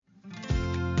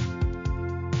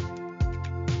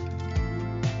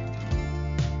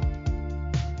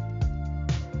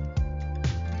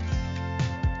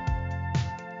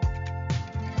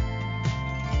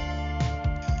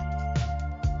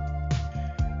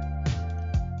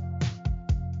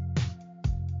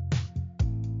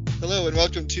Hello and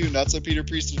welcome to Not So Peter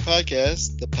Priesthood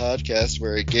Podcast, the podcast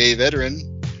where a gay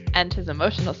veteran and his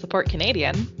emotional support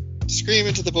Canadian scream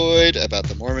into the void about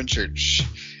the Mormon Church.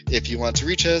 If you want to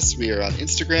reach us, we are on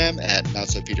Instagram at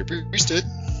NotSoPeterPriesthood.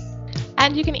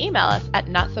 And you can email us at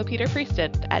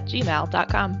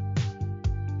notsopeterpriesthood@gmail.com.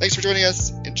 Thanks for joining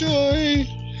us. Enjoy!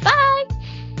 Bye!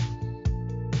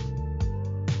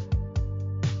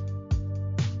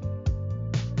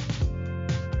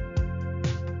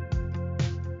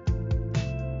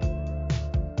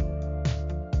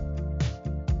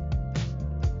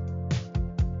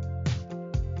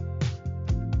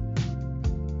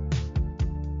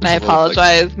 I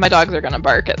apologize. My dogs are going to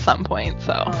bark at some point,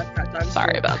 so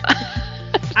sorry about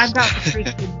that. I've got 3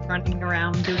 kids running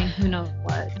around doing who knows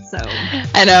what, so.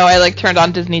 I know, I turned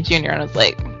on Disney Junior and I was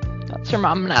like, that's your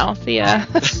mom now, see ya.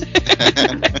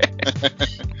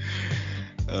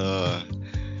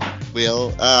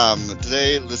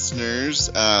 Today, listeners,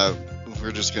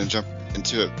 we're just going to jump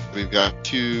into it. We've got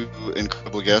 2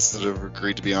 incredible guests that have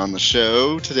agreed to be on the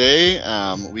show today.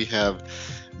 We have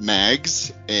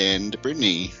Mags and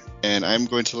Brittany, and I'm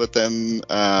going to let them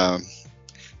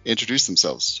introduce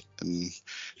themselves and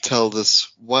tell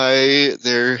us why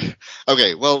they're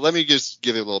okay. Well, let me just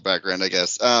give you a little background, I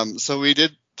guess. So we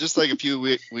did just like a few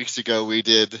weeks ago, we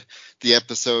did the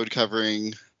episode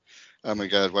covering, oh my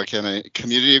God, why can't I?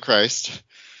 Community of Christ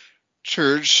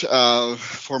Church,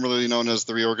 formerly known as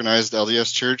the Reorganized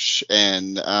LDS Church,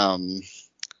 and I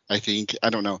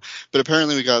don't know, but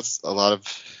apparently we got a lot of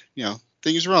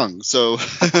things wrong. So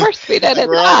of course we did.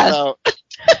 we're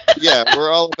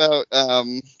all about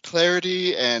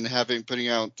clarity and putting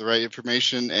out the right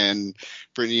information. And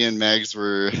Brittany and Mags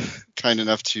were kind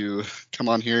enough to come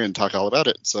on here and talk all about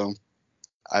it. So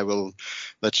I will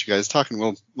let you guys talk, and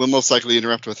we'll most likely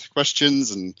interrupt with questions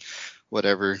and what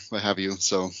have you.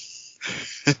 So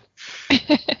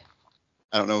I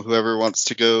don't know, whoever wants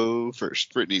to go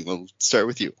first. Brittany, we'll start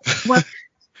with you. Well,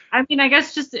 I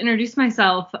guess just to introduce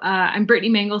myself, I'm Brittany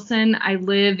Mangelson. I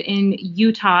live in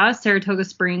Utah, Saratoga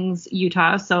Springs,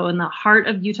 Utah, so in the heart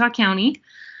of Utah County.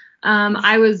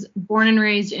 I was born and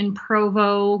raised in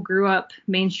Provo, grew up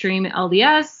mainstream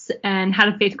LDS, and had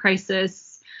a faith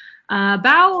crisis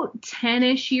about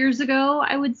 10-ish years ago,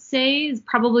 I would say, is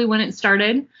probably when it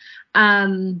started,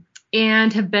 and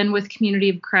have been with Community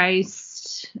of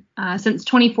Christ since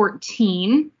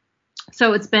 2014.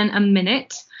 So it's been a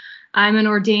minute. I'm an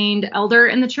ordained elder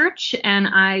in the church, and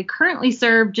I currently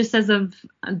serve, just as of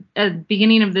the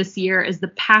beginning of this year, as the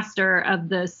pastor of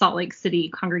the Salt Lake City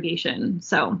congregation.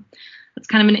 So that's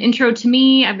kind of an intro to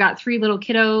me. I've got 3 little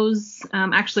kiddos.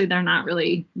 Actually, they're not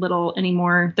really little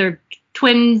anymore. They're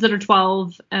twins that are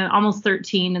 12, almost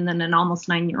 13, and then an almost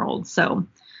 9-year-old. So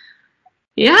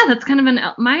yeah, that's kind of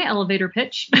my elevator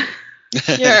pitch.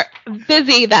 You're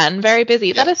busy then, very busy.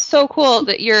 Yeah. That is so cool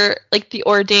that you're like an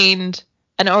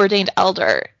ordained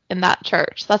elder in that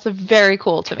church. That's very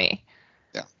cool to me.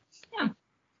 Yeah.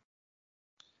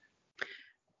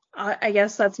 I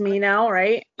guess that's me now,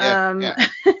 right? Yeah.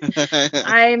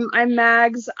 I'm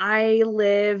Mags. I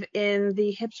live in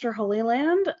the hipster Holy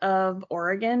Land of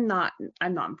Oregon.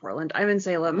 I'm not in Portland. I'm in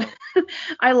Salem.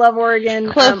 I love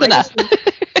Oregon. Close enough.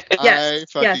 I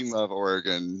fucking love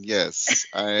Oregon. Yes.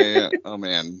 Oh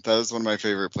man, that was one of my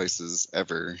favorite places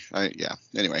ever.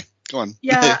 Anyway, go on.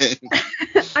 Yeah.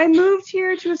 I moved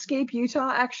here to escape Utah,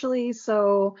 actually,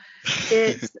 so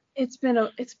it's been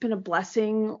a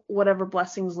blessing, whatever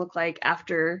blessings look like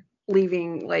after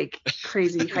leaving like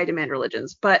crazy high demand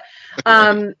religions. But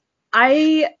I've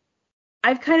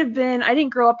kind of been, I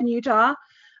didn't grow up in Utah,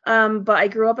 but I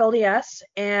grew up LDS,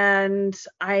 and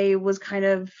I was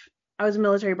a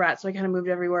military brat, so I kind of moved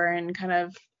everywhere and kind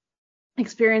of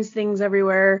experienced things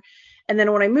everywhere. And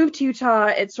then when I moved to Utah,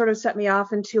 it sort of set me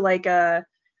off into I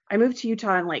moved to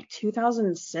Utah in like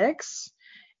 2006,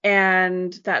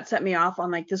 and that set me off on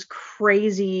like this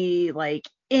crazy, like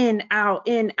in,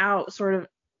 out sort of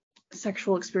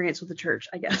sexual experience with the church,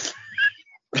 I guess.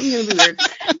 I'm gonna be weird.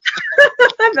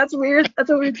 That's weird. That's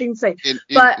a weird thing to say.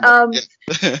 But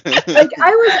like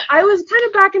I was kind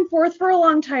of back and forth for a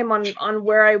long time on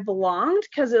where I belonged,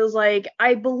 because it was like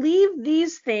I believe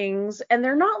these things and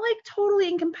they're not like totally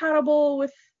incompatible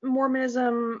with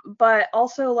Mormonism, but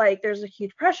also like there's a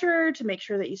huge pressure to make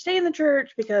sure that you stay in the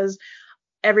church because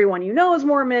everyone you know is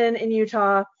Mormon in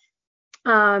Utah.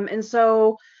 And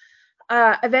so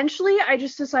eventually I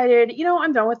just decided,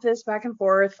 I'm done with this back and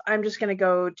forth. I'm just going to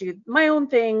go do my own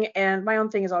thing. And my own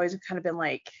thing has always kind of been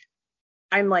like,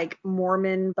 I'm like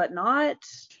Mormon, but not.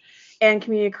 And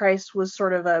Community of Christ was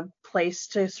sort of a place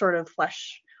to sort of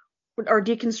flesh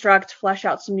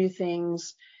out some new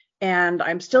things. And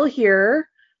I'm still here.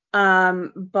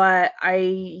 But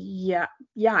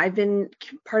I've been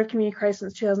part of Community Christ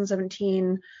since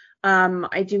 2017.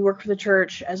 I do work for the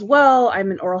church as well.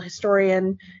 I'm an oral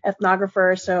historian,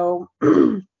 ethnographer. So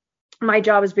my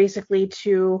job is basically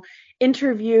to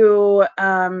interview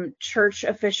church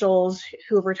officials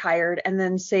who have retired and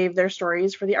then save their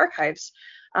stories for the archives.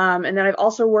 And then I've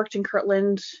also worked in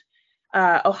Kirtland,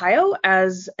 Ohio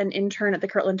as an intern at the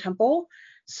Kirtland Temple.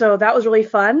 So that was really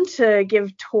fun to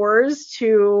give tours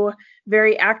to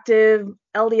very active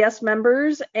LDS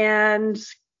members and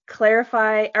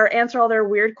clarify or answer all their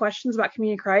weird questions about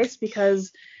Community Christ,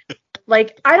 because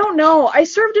like, I don't know, I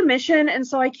served a mission, and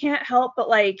so I can't help but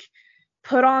like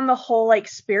put on the whole like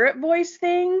spirit voice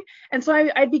thing. And so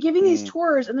I'd be giving these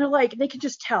tours, and they're like, they can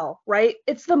just tell, right?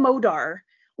 It's the Modar.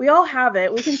 We all have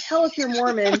it. We can tell if you're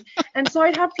Mormon. And so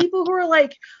I'd have people who are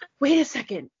like, wait a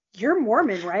second, you're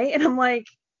Mormon, right? And I'm like,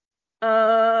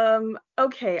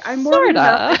 okay, I'm Mormon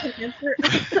enough. I can answer.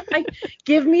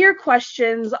 Give me your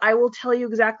questions. I will tell you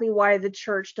exactly why the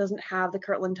church doesn't have the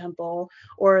Kirtland Temple,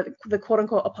 or the quote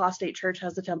unquote apostate church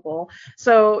has the temple.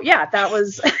 So yeah, that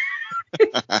was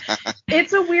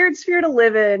it's a weird sphere to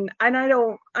live in, and I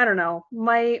don't know.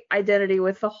 My identity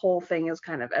with the whole thing is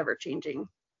kind of ever changing.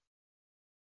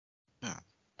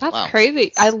 That's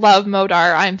crazy. I love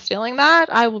Modar. I'm stealing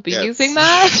that. I will be using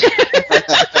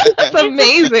that. That's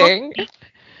amazing.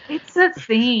 It's a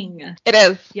thing. It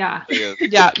is. Yeah.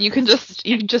 Yeah. You can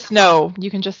just know. You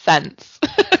can just sense.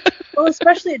 Well,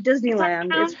 especially at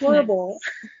Disneyland. It's horrible.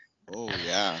 Oh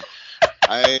yeah.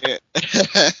 I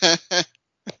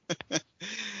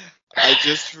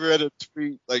just read a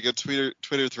tweet, like a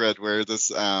Twitter thread where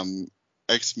this Exmo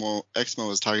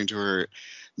was talking to her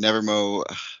Nevermo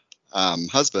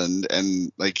husband,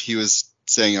 and like he was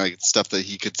saying like stuff that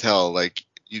he could tell, like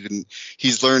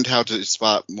he's learned how to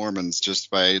spot Mormons just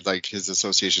by like his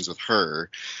associations with her,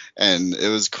 and it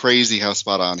was crazy how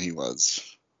spot on he was.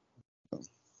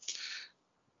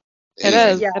 It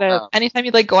is. Anytime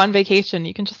you like go on vacation,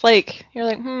 you can just like, you're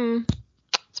like,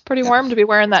 it's pretty warm to be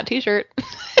wearing that t-shirt.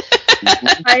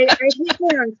 I hate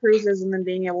going on cruises and then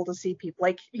being able to see people.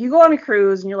 Like, you go on a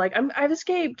cruise and you're like, I've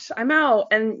escaped, I'm out,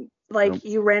 and like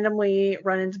you randomly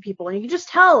run into people and you can just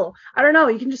tell. I don't know,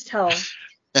 you can just tell.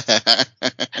 I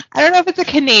don't know if it's a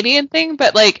Canadian thing,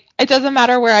 but like, it doesn't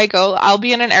matter where I go. I'll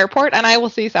be in an airport and I will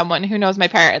see someone who knows my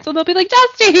parents, and they'll be like,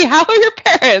 Dusty, how are your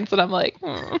parents? And I'm like,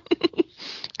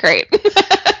 great.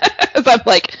 As I'm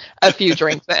like a few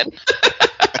drinks in.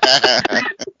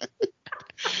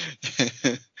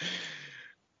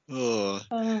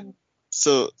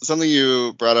 So something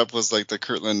you brought up was like the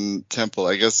Kirtland Temple.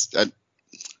 I guess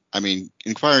I mean,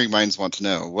 inquiring minds want to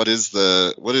know what is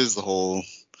the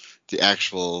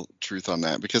actual truth on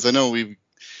that, because I know we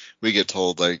get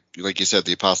told like you said,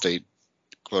 the apostate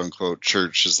quote unquote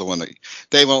church is the one that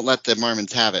they won't let the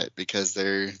Mormons have it because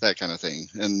they're that kind of thing.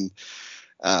 And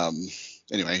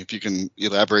anyway, if you can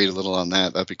elaborate a little on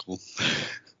that, that'd be cool.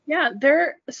 Yeah,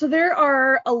 there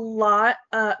are a lot.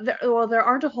 There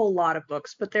aren't a whole lot of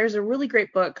books, but there's a really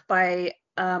great book by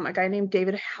a guy named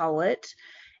David Howlett,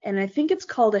 and I think it's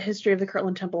called A History of the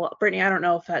Kirtland Temple. Brittany, I don't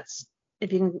know if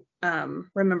you can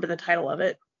remember the title of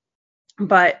it,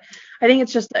 but I think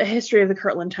it's just A History of the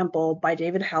Kirtland Temple by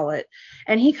David Howlett,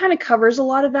 and he kind of covers a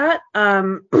lot of that.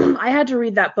 I had to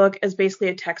read that book as basically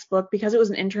a textbook because it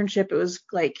was an internship. It was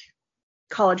like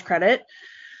college credit.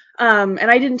 And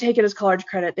I didn't take it as college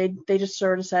credit. They just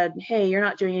sort of said, hey, you're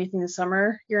not doing anything this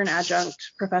summer. You're an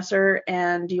adjunct professor,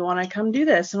 and do you want to come do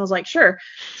this? And I was like, sure.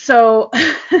 So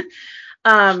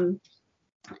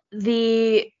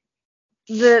basically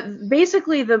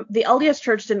the LDS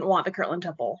Church didn't want the Kirtland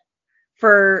Temple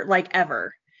for like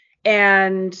ever.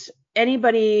 And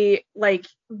anybody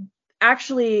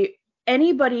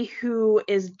who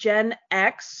is Gen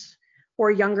X or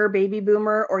younger, baby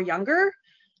boomer or younger,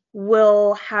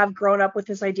 will have grown up with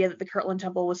this idea that the Kirtland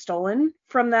Temple was stolen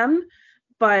from them.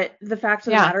 But the fact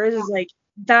of the matter is like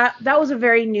that was a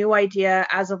very new idea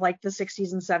as of like the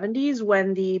 60s and 70s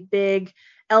when the big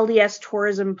LDS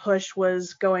tourism push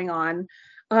was going on.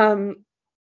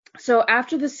 So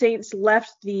after the Saints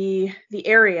left the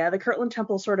area, the Kirtland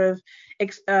Temple sort of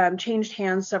changed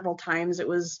hands several times. It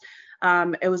was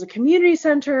a community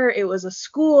center, it was a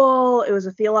school, it was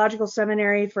a theological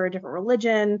seminary for a different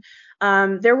religion.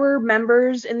 There were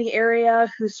members in the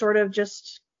area who sort of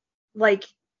just like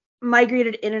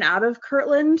migrated in and out of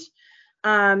Kirtland.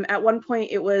 At one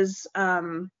point it was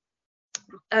the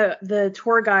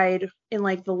tour guide in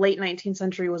like the late 19th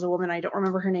century was a woman, I don't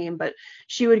remember her name, but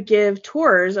she would give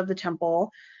tours of the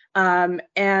temple. And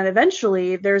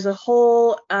eventually there's a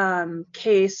whole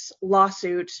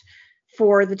lawsuit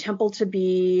for the temple to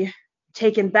be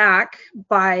taken back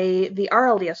by the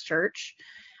RLDS Church.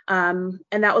 And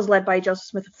that was led by Joseph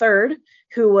Smith III,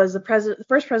 who was the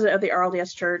first president of the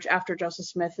RLDS Church after Joseph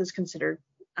Smith is considered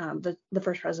the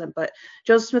first president. But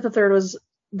Joseph Smith III was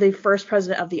the first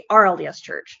president of the RLDS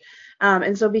Church.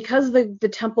 And so because the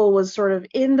temple was sort of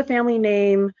in the family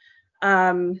name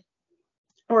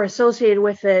or associated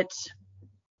with it,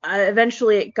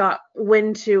 eventually it got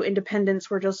wind to Independence,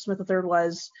 where Joseph Smith III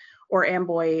was, or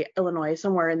Amboy, Illinois,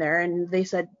 somewhere in there. And they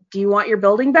said, "Do you want your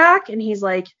building back?" And he's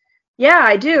like, "Yeah,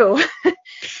 I do."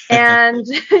 And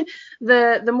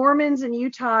the Mormons in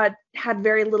Utah had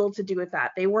very little to do with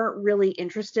that. They weren't really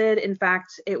interested. In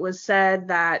fact, it was said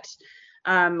that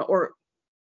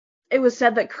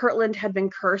Kirtland had been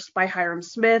cursed by Hiram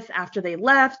Smith after they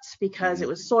left because it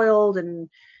was soiled and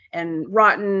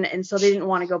rotten, and so they didn't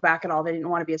want to go back at all. They didn't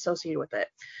want to be associated with it.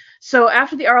 So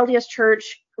after the RLDS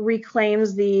Church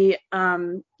reclaims the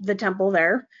temple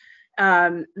there,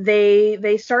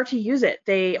 they start to use it.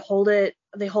 They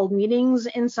hold meetings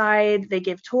inside. They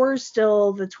give tours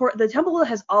still. The temple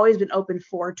has always been open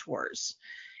for tours,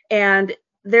 and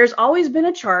there's always been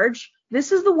a charge.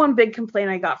 This is the one big complaint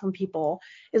I got from people,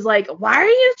 is like, "Why are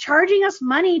you charging us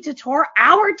money to tour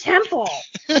our temple?"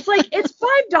 It's like, it's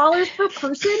 $5 per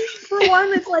person for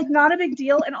one. It's like not a big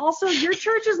deal. And also, your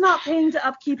church is not paying to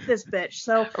upkeep this bitch.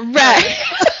 So Right.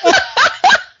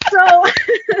 so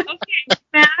Okay,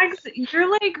 Max, your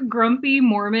like grumpy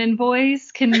Mormon voice,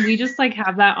 can we just like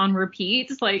have that on repeat?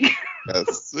 It's like,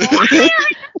 Yes.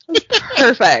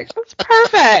 Perfect. That's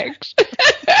perfect.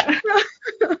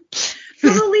 so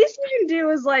the least you can do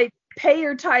is like pay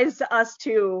your tithes to us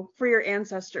too for your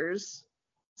ancestors.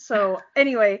 So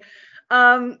anyway,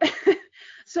 so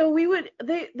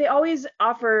they always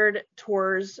offered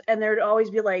tours, and there'd always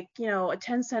be like, a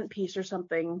 10-cent piece or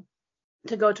something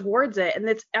to go towards it. And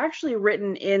it's actually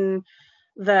written in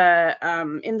the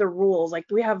rules. Like,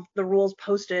 we have the rules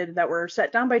posted that were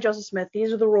set down by Joseph Smith.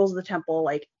 These are the rules of the temple,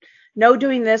 like no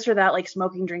doing this or that, like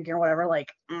smoking, drinking, or whatever.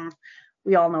 Like,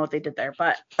 we all know what they did there.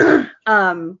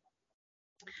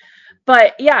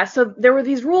 But yeah, so there were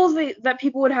these rules that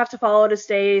people would have to follow to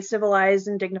stay civilized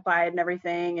and dignified and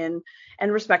everything, and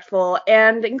respectful.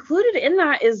 And included in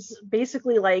that is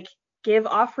basically like, give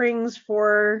offerings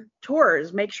for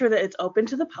tours, make sure that it's open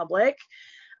to the public,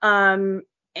 and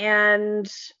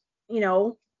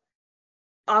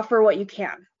offer what you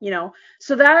can,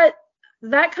 So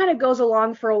that kind of goes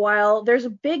along for a while. There's a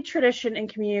big tradition in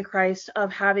Community of Christ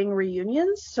of having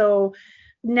reunions. So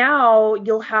now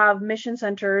you'll have mission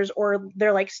centers, or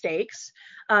they're like stakes.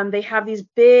 They have these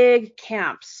big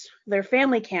camps. They're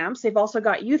family camps. They've also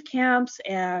got youth camps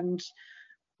and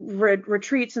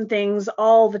retreats and things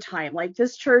all the time. Like,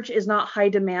 this church is not high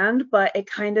demand, but it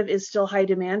kind of is still high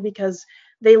demand because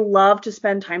they love to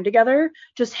spend time together,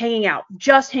 just hanging out.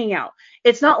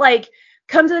 It's not like,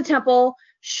 come to the temple,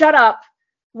 shut up,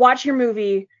 watch your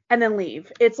movie, and then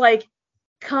leave. It's like,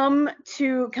 come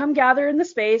gather in the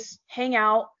space, hang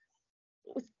out,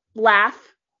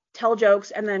 laugh, tell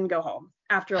jokes, and then go home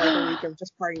after like a week of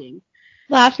just partying.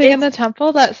 Laughing in the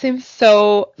temple, that's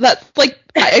like,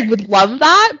 I would love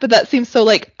that, but that seems so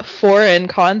like foreign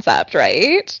concept,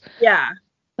 right? Yeah.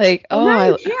 Like,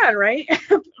 you can, right?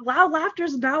 Loud laughter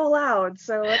is not allowed,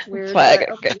 so that's weird. That's why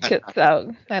I Okay. get kids out.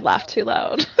 I laugh too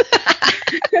loud.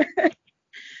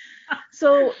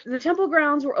 So the temple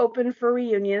grounds were open for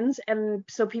reunions, and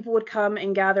so people would come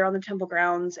and gather on the temple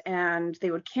grounds, and they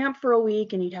would camp for a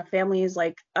week, and you'd have families.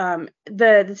 Like,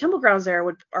 the temple grounds there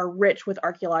are rich with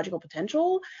archaeological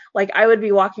potential. Like, I would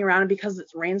be walking around, and because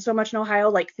it's rained so much in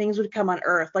Ohio, like, things would come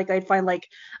unearthed. Like, I'd find like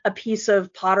a piece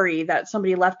of pottery that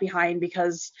somebody left behind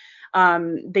because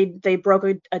they broke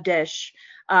a dish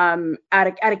at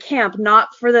a camp,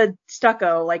 not for the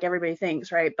stucco like everybody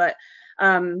thinks, right? But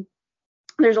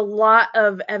there's a lot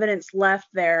of evidence left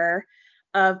there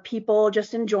of people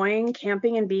just enjoying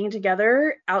camping and being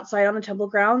together outside on the temple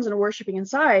grounds and worshiping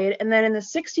inside. And then in the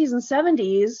 60s and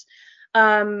 70s,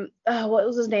 what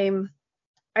was his name?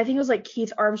 I think it was like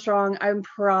Keith Armstrong. I'm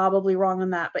probably wrong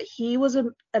on that, but he was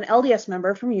an LDS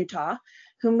member from Utah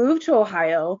who moved to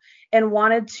Ohio and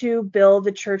wanted to build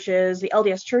the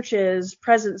LDS churches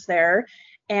presence there.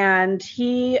 And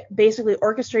he basically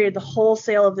orchestrated the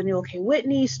wholesale of the Newell K.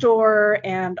 Whitney store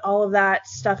and all of that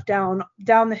stuff down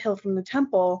the hill from the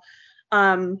temple,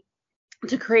 to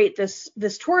create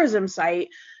this tourism site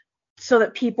so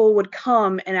that people would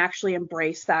come and actually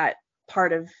embrace that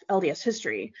part of LDS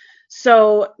history.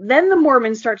 So then the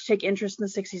Mormons start to take interest in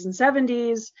the 60s and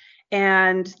 70s,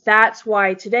 and that's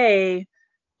why today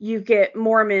you get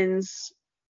Mormons,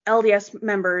 LDS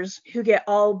members, who get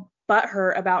all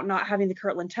butthurt about not having the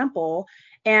Kirtland Temple,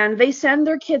 and they send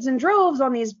their kids in droves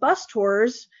on these bus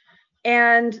tours,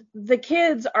 and the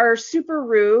kids are super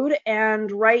rude and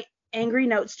write angry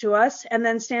notes to us and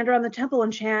then stand around the temple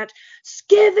and chant,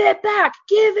 give it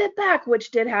back,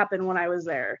 which did happen when I was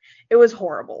there. It was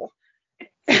horrible.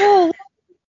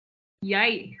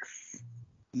 Yikes.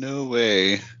 No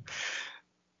way.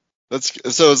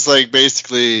 So it's like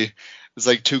basically it's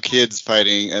like two kids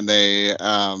fighting, and they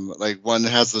like one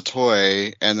has the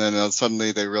toy, and then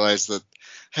suddenly they realize that,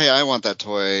 hey, I want that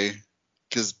toy,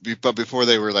 but before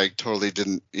they were like totally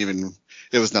didn't even,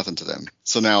 it was nothing to them.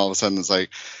 So now all of a sudden it's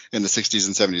like in the 60s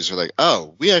and 70s they're like,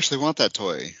 oh, we actually want that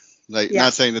toy. Like,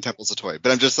 not saying the temple's a toy,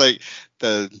 but I'm just like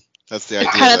that's the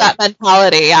idea. Kind of that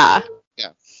mentality, yeah.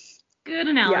 Yeah. Good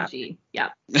analogy. Yeah.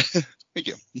 Thank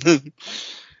you.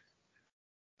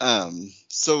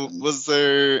 So was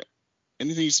there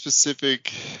anything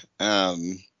specific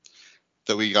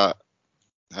that we got?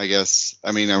 I guess,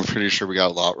 I mean, I'm pretty sure we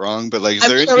got a lot wrong, but like, is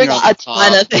there anything on the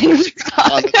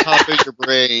top of your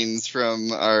brains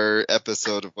from our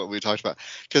episode of what we talked about?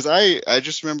 Because I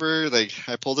just remember, like,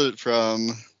 I pulled it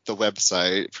from the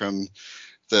website, from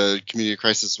the Community of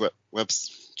Christ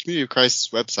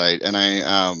website, and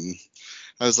I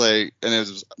was like, and it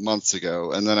was months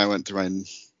ago, and then I went through my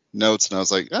notes and I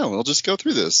was like, oh, we'll just go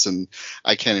through this, and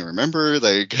I can't even remember,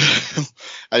 like,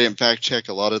 I didn't fact check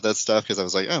a lot of that stuff because I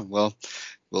was like, oh, well,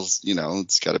 you know,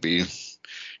 it's got to be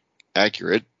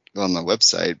accurate on the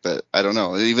website, but I don't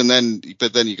know. Even then,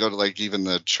 but then you go to like even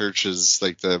the churches,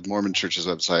 like the Mormon church's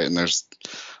website, and there's,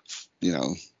 you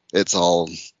know, it's all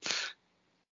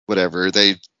whatever.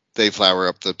 They flower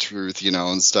up the truth, you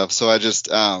know, and stuff. So I just,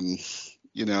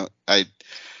 you know,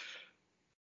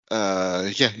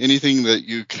 anything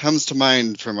that comes to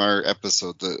mind from our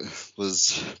episode that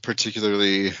was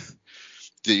particularly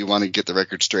that you want to get the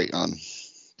record straight on,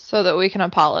 so that we can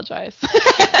apologize.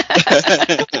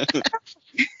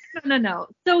 No.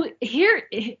 So here,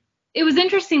 it was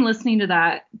interesting listening to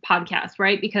that podcast,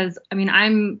 right? Because I mean,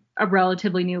 I'm a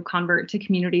relatively new convert to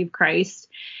Community of Christ,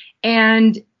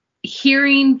 and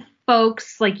hearing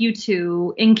folks like you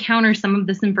two encounter some of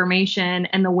this information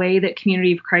and the way that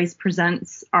Community of Christ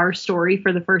presents our story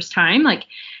for the first time, like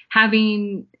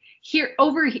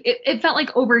it felt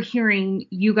like overhearing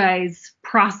you guys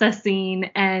processing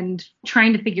and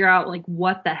trying to figure out like,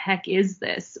 what the heck is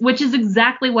this? Which is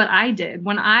exactly what I did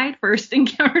when I first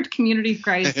encountered Community of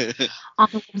Christ on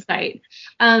the website.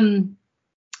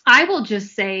 I will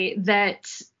just say that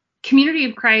Community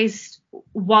of Christ,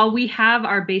 while we have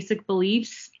our basic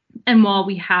beliefs and while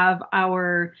we have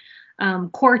our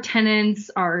core tenets,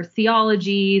 our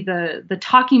theology, the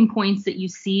talking points that you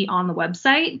see on the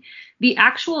website, the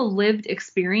actual lived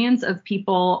experience of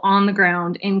people on the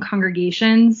ground in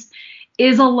congregations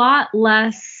is a lot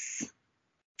less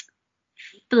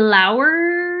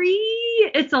flowery.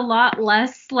 It's a lot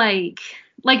less like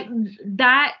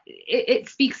that. It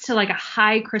speaks to like a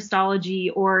high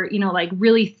Christology, or, you know, like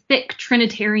really thick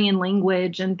Trinitarian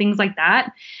language and things like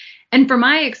that. And from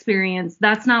my experience,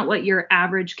 that's not what your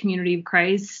average Community of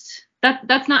Christ,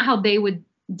 that's not how they would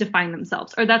define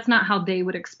themselves, or that's not how they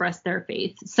would express their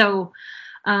faith. So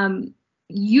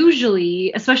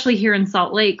usually, especially here in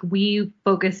Salt Lake, we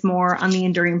focus more on the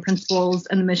enduring principles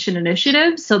and the mission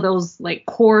initiative. So those like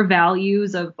core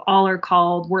values of all are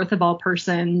called, worth of all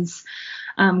persons,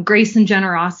 grace and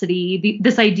generosity,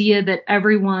 this idea that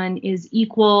everyone is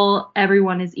equal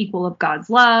of God's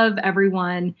love,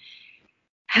 everyone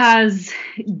has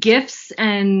gifts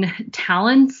and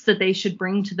talents that they should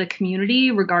bring to the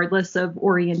community, regardless of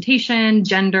orientation,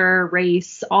 gender,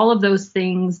 race, all of those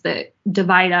things that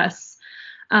divide us.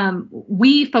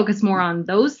 We focus more on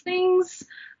those things,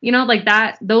 you know, like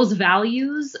that, those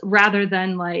values, rather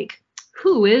than like,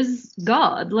 who is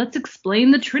God? Let's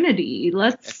explain the Trinity.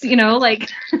 Let's, you know, like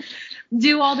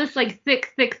do all this like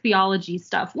thick theology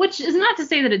stuff, which is not to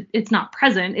say that it's not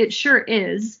present. It sure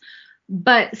is.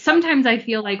 But sometimes I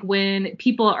feel like when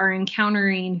people are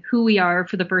encountering who we are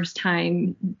for the first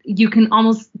time, you can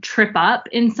almost trip up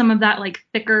in some of that like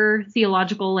thicker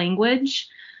theological language,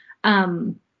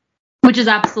 which is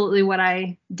absolutely what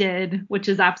I did, which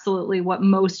is absolutely what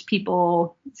most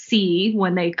people see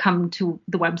when they come to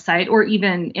the website or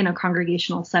even in a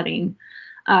congregational setting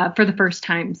for the first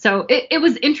time. So it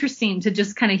was interesting to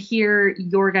just kind of hear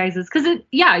your guys's, because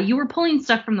you were pulling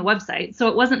stuff from the website. So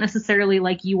it wasn't necessarily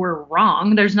like you were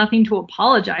wrong. There's nothing to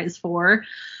apologize for.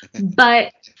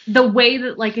 But the way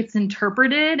that like it's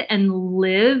interpreted and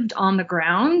lived on the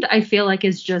ground, I feel like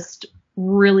is just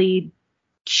really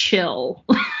chill.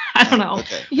 I don't know.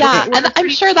 Okay. Yeah, Okay. and I'm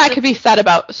sure that could be said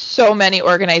about so many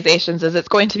organizations, is it's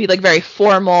going to be like very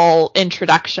formal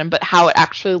introduction, but how it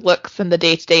actually looks in the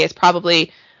day-to-day is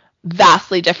probably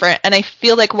vastly different. And I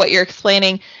feel like what you're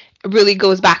explaining really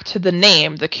goes back to the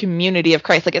name, the Community of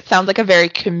Christ. Like, it sounds like a very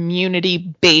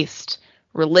community-based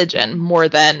religion more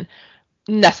than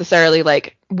necessarily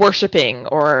like worshiping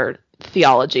or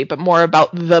theology, but more about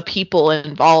the people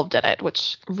involved in it,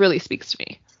 which really speaks to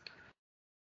me.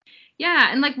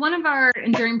 Yeah, and like one of our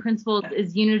enduring principles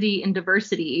is unity in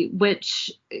diversity,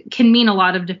 which can mean a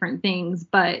lot of different things,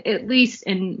 but at least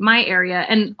in my area,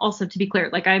 and also to be clear,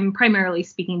 like I'm primarily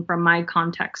speaking from my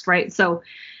context, right? So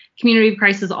Community of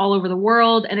Christ is all over the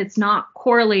world and it's not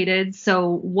correlated.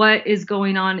 So what is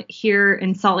going on here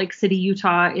in Salt Lake City,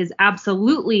 Utah is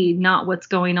absolutely not what's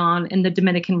going on in the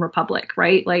Dominican Republic,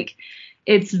 right? Like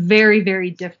it's very, very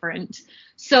different.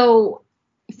 So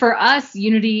for us,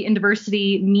 unity in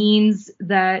diversity means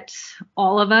that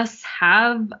all of us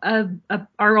have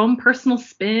our own personal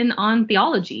spin on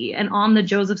theology and on the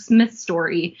Joseph Smith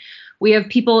story. We have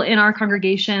people in our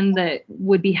congregation that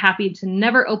would be happy to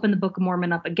never open the Book of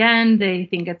Mormon up again. They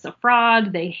think it's a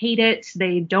fraud. They hate it.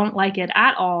 They don't like it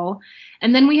at all.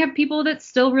 And then we have people that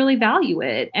still really value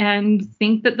it and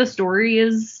think that the story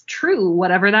is true,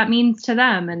 whatever that means to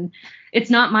them. And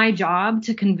it's not my job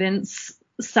to convince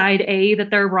side A that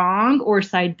they're wrong or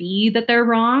side B that they're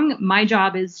wrong. My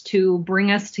job is to bring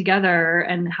us together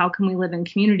and how can we live in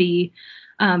community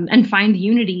and find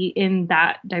unity in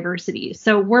that diversity.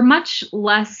 So we're much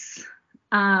less,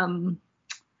 we're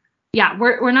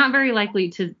not very likely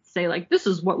to say like, this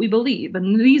is what we believe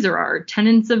and these are our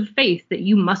tenets of faith that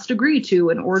you must agree to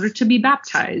in order to be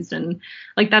baptized. And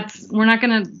like we're not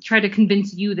going to try to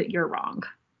convince you that you're wrong.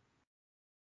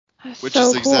 Which so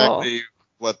is exactly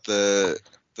what the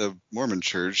Mormon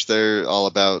Church, they're all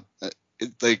about.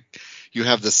 Like you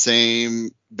have the same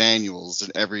manuals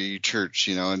in every church,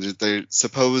 and they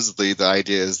supposedly the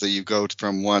idea is that you go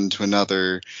from one to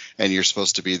another and you're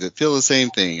supposed to feel the same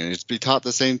thing and it's be taught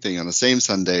the same thing on the same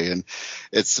Sunday, and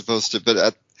it's supposed to,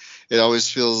 but it always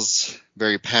feels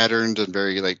very patterned and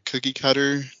very like cookie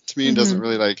cutter to me. It doesn't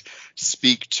really like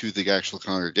speak to the actual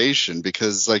congregation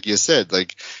because like you said,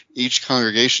 like each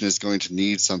congregation is going to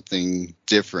need something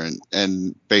different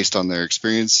and based on their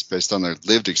experience, based on their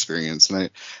lived experience. And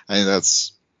I think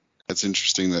that's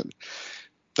interesting that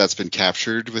that's been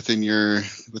captured within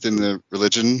the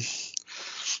religion.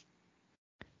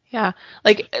 Yeah,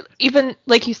 like even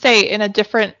like you say in a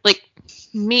different, like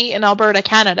me in Alberta,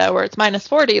 Canada, where it's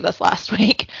 -40 this last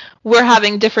week, we're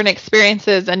having different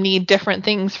experiences and need different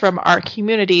things from our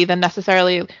community than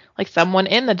necessarily like someone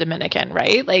in the Dominican,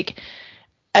 right? Like,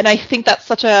 and I think that's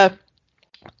such a,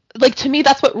 like, to me,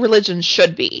 that's what religion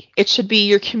should be. It should be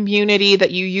your community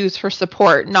that you use for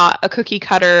support, not a cookie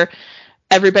cutter,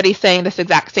 everybody saying this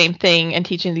exact same thing and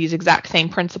teaching these exact same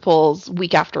principles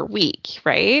week after week,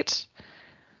 right?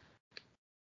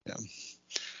 Yeah.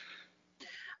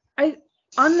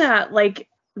 On that, like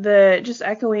just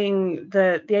echoing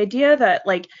the idea that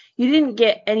like you didn't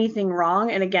get anything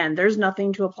wrong, and again, there's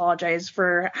nothing to apologize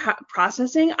for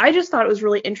processing. I just thought it was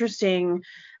really interesting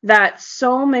that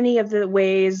so many of the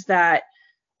ways that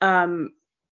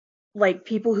like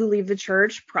people who leave the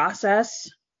church process,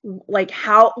 like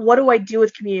what do I do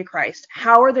with Community of Christ?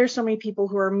 How are there so many people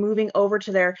who are moving over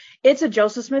to it's a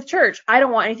Joseph Smith church. I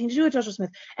don't want anything to do with Joseph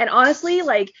Smith. And honestly,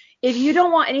 like if you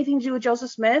don't want anything to do with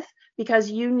Joseph Smith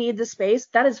because you need the space,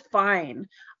 that is fine.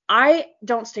 I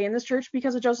don't stay in this church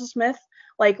because of Joseph Smith.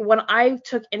 Like when I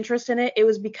took interest in it, it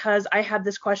was because I had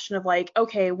this question of like,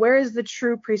 okay, where is the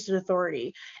true priesthood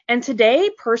authority? And today,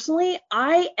 personally,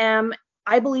 I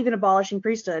believe in abolishing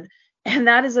priesthood. And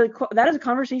that is a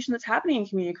conversation that's happening in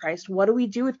Community of Christ. What do we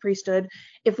do with priesthood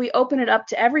if we open it up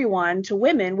to everyone, to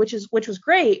women, which was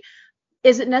great?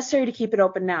 Is it necessary to keep it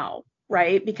open now,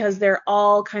 right? Because there are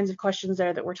all kinds of questions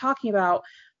there that we're talking about.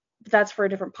 That's for a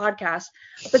different podcast.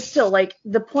 But still, like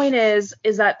the point is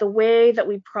that the way that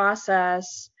we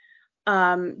process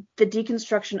the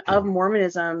deconstruction of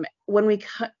Mormonism when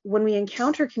we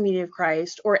encounter Community of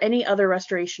Christ or any other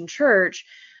Restoration church,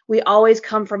 we always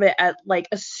come from it at like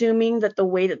assuming that the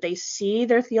way that they see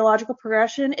their theological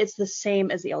progression, it's the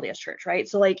same as the LDS church, right?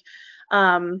 So like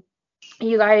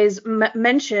you guys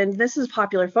mentioned, this is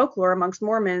popular folklore amongst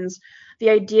Mormons, the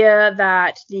idea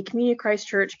that the Community of Christ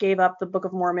Church gave up the Book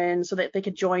of Mormon so that they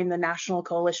could join the National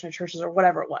Coalition of Churches or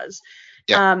whatever it was.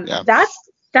 Yeah.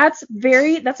 That's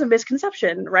a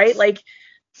misconception, right? Like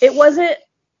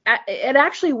it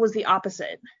actually was the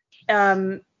opposite.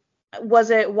 Was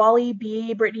it Wally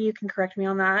B? Brittany, you can correct me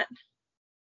on that.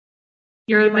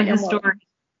 You're the historian.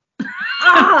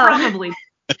 Probably.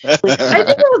 I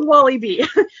think it was Wally B.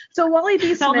 So Wally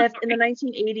B. Smith in the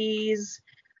 1980s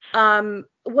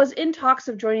was in talks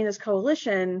of joining this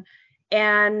coalition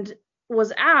and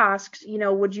was asked,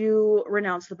 would you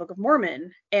renounce the Book of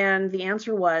Mormon? And the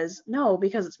answer was no,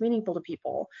 because it's meaningful to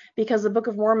people. Because the Book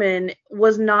of Mormon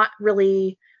was not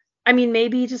really,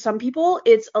 maybe to some people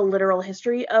it's a literal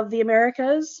history of the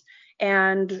Americas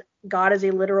and God is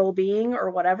a literal being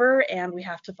or whatever, and we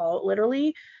have to follow it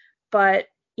literally. But,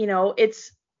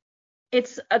 it's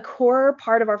a core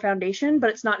part of our foundation, but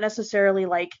it's not necessarily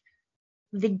like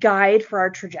the guide for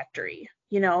our trajectory.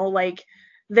 Like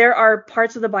there are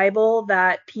parts of the Bible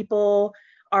that people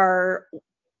are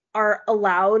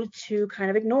allowed to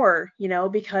kind of ignore,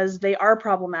 because they are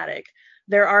problematic.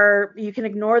 You can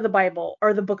ignore the Bible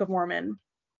or the Book of Mormon.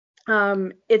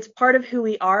 It's part of who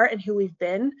we are and who we've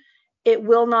been. It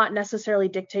will not necessarily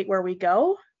dictate where we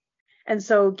go. And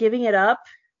so giving it up,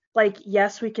 like,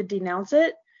 yes, we could denounce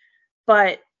it,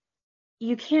 but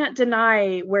you can't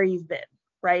deny where you've been,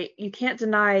 right? You can't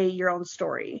deny your own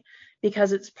story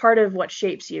because it's part of what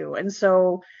shapes you. And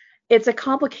so it's a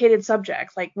complicated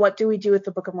subject. Like, what do we do with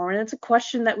the Book of Mormon? It's a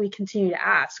question that we continue to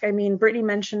ask. Brittany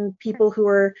mentioned people who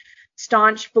are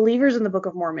staunch believers in the Book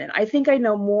of Mormon. I think I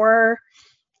know more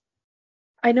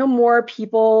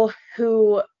people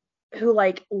who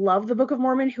like love the Book of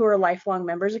Mormon, who are lifelong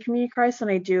members of Community of Christ, than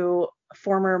I do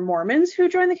former Mormons who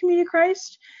joined the Community of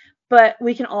Christ. But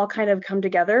we can all kind of come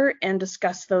together and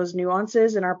discuss those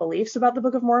nuances in our beliefs about the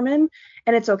Book of Mormon,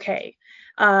 and it's okay.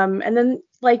 And then,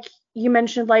 like you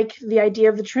mentioned, like the idea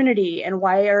of the Trinity and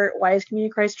why is Community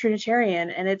of Christ Trinitarian?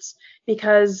 And it's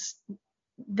because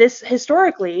this is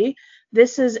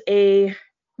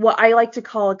what I like to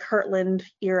call a Kirtland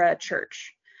era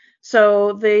church.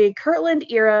 So the Kirtland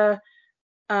era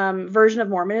version of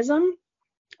Mormonism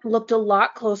looked a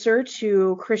lot closer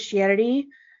to Christianity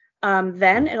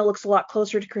then, and it looks a lot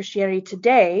closer to Christianity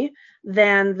today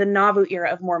than the Nauvoo era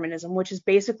of Mormonism, which is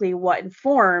basically what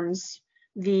informs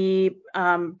the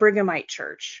Brighamite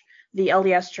church, the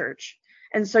LDS church.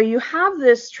 And so you have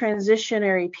this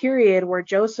transitionary period where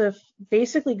Joseph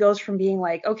basically goes from being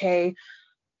like, okay,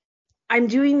 I'm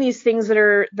doing these things that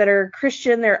are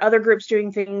Christian. There are other groups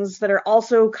doing things that are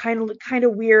also kind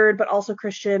of weird, but also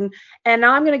Christian. And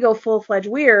now I'm going to go full-fledged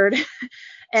weird.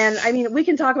 And we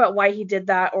can talk about why he did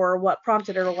that or what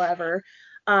prompted it or whatever.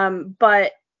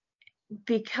 But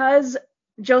because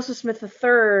Joseph Smith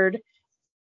III,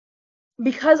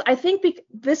 because I think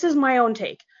this is my own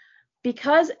take,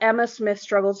 because Emma Smith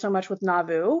struggled so much with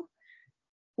Nauvoo,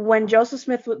 when Joseph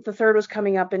Smith III was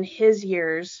coming up in his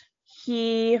years,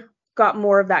 he got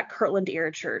more of that Kirtland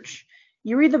era church.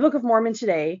 You read the Book of Mormon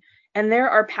today, and there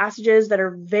are passages that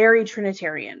are very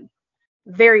Trinitarian.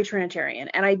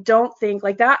 And I don't think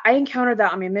like that. I encountered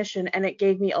that on my mission, and it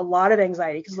gave me a lot of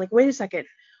anxiety because, like, wait a second,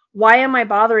 why am I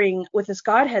bothering with this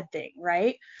Godhead thing,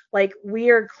 right? Like, we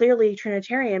are clearly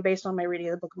Trinitarian based on my reading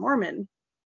of the Book of Mormon.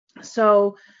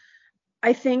 So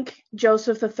I think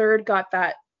Joseph III got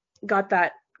that,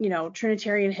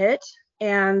 Trinitarian hit.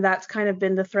 And that's kind of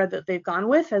been the thread that they've gone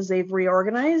with as they've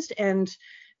reorganized and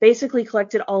basically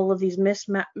collected all of these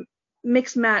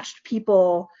mixed-matched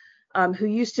people who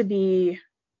used to be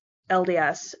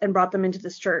LDS and brought them into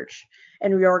this church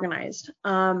and reorganized.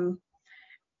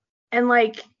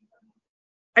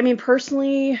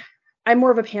 Personally, I'm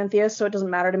more of a pantheist, so it doesn't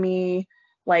matter to me,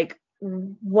 like,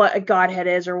 what a Godhead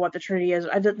is or what the Trinity is.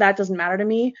 That doesn't matter to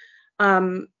me.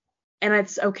 And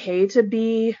it's okay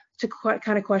to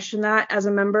kind of question that as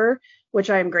a member, which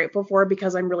I am grateful for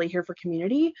because I'm really here for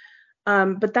community.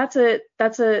 But the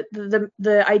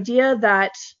idea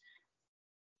that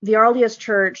the RLDS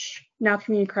Church, now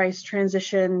Community of Christ,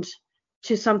 transitioned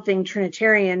to something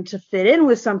Trinitarian to fit in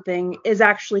with something is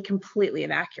actually completely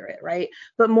inaccurate, right?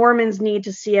 But Mormons need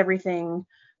to see everything,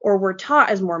 or we're taught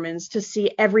as Mormons to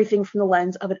see everything from the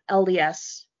lens of an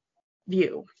LDS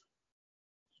view.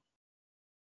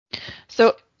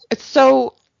 So it's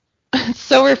so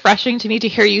refreshing to me to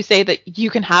hear you say that you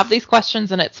can have these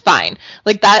questions and it's fine.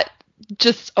 Like that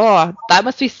that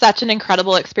must be such an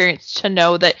incredible experience to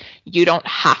know that you don't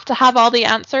have to have all the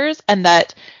answers and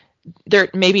that there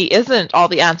maybe isn't all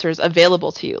the answers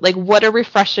available to you. Like, what a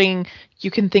refreshing, you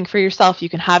can think for yourself, you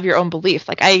can have your own beliefs.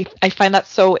 Like, I find that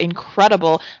so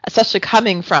incredible, especially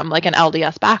coming from like an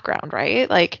LDS background, right?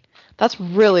 Like, that's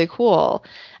really cool.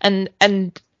 And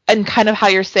kind of how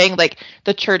you're saying, like,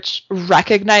 the church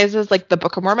recognizes, like, the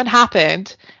Book of Mormon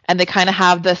happened, and they kind of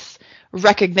have this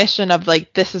recognition of,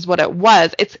 like, this is what it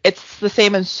was. It's the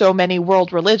same in so many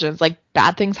world religions. Like,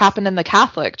 bad things happen in the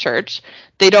Catholic Church.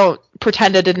 They don't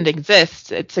pretend it didn't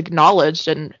exist. It's acknowledged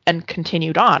and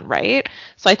continued on, right?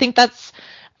 So I think that's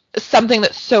something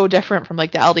that's so different from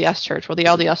like the LDS church, where the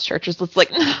LDS church is just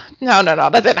like, no,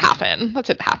 that didn't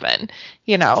happen,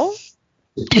 you know?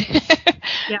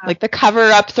 Yeah. Like the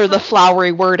cover-ups or the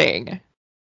flowery wording.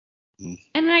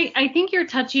 And I think you're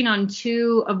touching on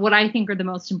two of what I think are the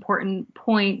most important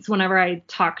points whenever I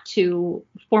talk to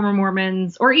former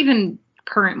Mormons or even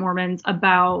current Mormons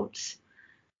about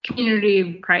Community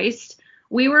of Christ.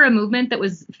 We were a movement that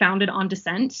was founded on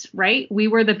dissent, right? We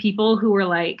were the people who were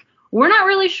like, we're not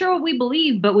really sure what we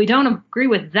believe, but we don't agree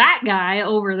with that guy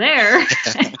over there.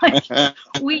 Like,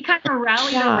 we kind of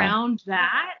rallied around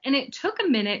that. And it took a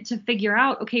minute to figure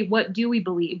out, okay, what do we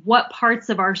believe? What parts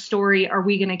of our story are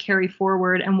we going to carry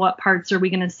forward? And what parts are we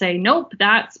going to say, nope,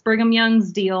 that's Brigham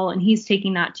Young's deal, and he's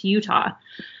taking that to Utah.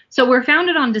 So we're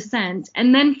founded on dissent.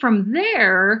 And then from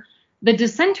there, the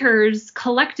dissenters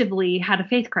collectively had a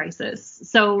faith crisis.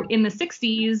 So in the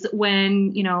 60s,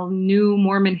 when, you know, new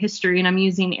Mormon history, and I'm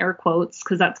using air quotes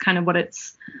because that's kind of what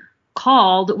it's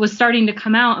called, was starting to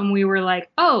come out, and we were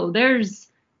like, oh, there's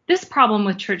this problem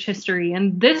with church history,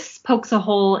 and this pokes a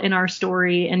hole in our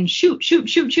story, and shoot.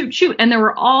 And there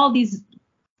were all these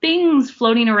things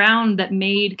floating around that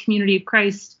made Community of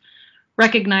Christ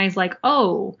recognize, like,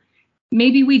 oh,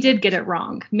 maybe we did get it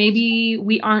wrong. Maybe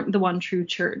we aren't the one true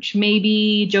church.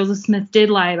 Maybe Joseph Smith did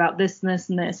lie about this and this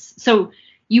and this. So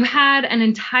you had an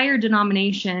entire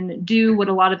denomination do what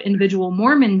a lot of individual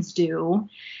Mormons do.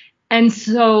 And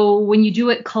so when you do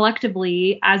it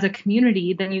collectively as a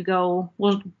community, then you go,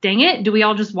 well, dang it, do we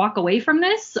all just walk away from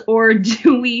this? Or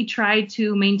do we try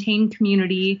to maintain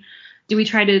community? Do we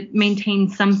try to maintain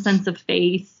some sense of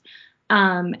faith?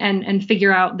 And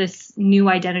figure out this new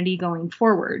identity going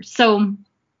forward. So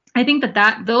I think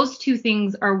that those two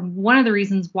things are one of the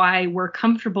reasons why we're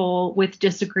comfortable with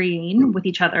disagreeing with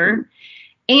each other,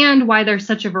 and why there's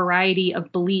such a variety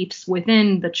of beliefs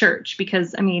within the church.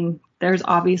 Because, I mean, there's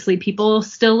obviously people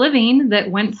still living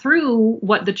that went through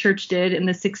what the church did in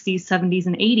the 60s, 70s,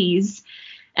 and 80s,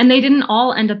 and they didn't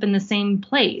all end up in the same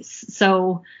place.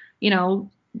 So, you know,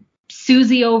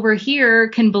 Susie over here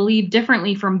can believe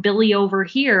differently from Billy over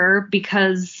here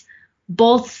because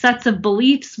both sets of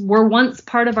beliefs were once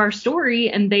part of our story,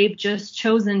 and they've just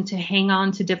chosen to hang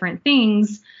on to different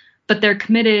things, but they're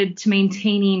committed to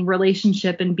maintaining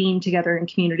relationship and being together in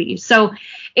community. So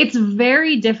it's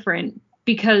very different,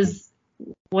 because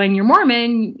when you're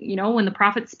Mormon, you know, when the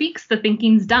prophet speaks, the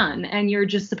thinking's done, and you're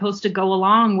just supposed to go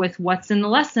along with what's in the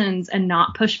lessons and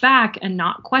not push back and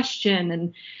not question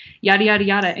and yada, yada,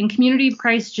 yada. And Community of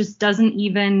Christ just doesn't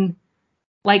even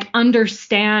like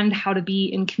understand how to be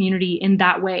in community in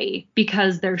that way,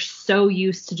 because they're so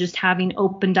used to just having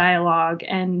open dialogue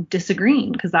and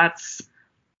disagreeing, because that's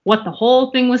what the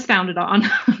whole thing was founded on.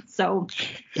 So,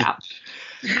 yeah.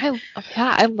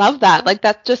 I love that. Like,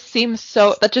 that just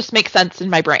makes sense in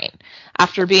my brain.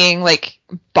 After being like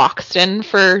boxed in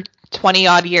for 20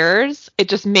 odd years, it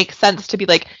just makes sense to be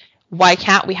like, why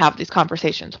can't we have these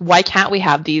conversations? Why can't we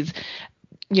have these,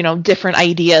 you know, different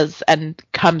ideas and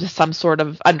come to some sort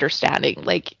of understanding?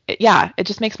 Like, it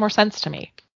just makes more sense to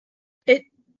me.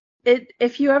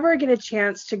 If you ever get a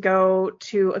chance to go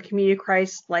to a Community of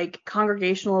Christ, like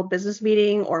congregational business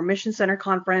meeting or mission center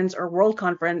conference or world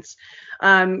conference,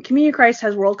 Community of Christ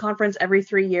has world conference every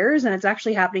 3 years, and it's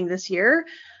actually happening this year.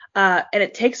 And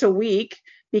it takes a week,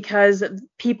 because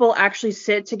people actually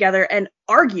sit together and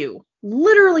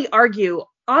literally argue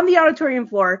on the auditorium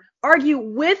floor, argue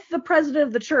with the president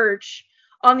of the church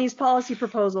on these policy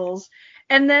proposals,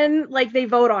 and then like they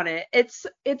vote on it. It's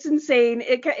insane.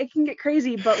 It can get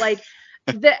crazy, but like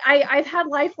I've had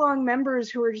lifelong members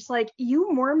who are just like,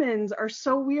 you Mormons are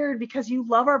so weird because you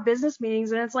love our business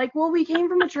meetings. And it's like, well, we came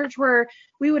from a church where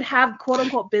we would have quote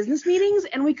unquote business meetings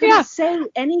and we couldn't say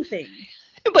anything.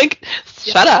 Like,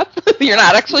 shut up. You're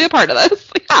not actually a part of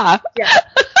this. Yeah.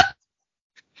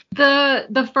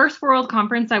 The first World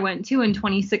Conference I went to in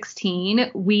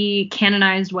 2016, we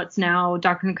canonized what's now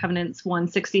Doctrine and Covenants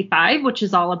 165, which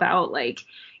is all about like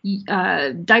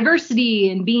diversity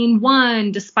and being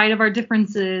one despite of our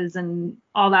differences and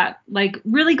all that, like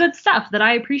really good stuff that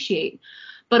I appreciate.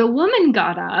 But a woman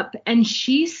got up and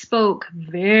she spoke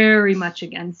very much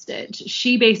against it.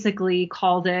 She basically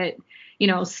called it, you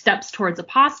know, steps towards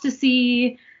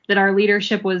apostasy, that our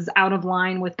leadership was out of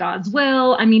line with God's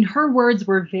will. I mean, her words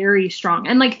were very strong.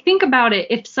 And like, think about it.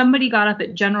 If somebody got up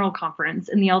at General Conference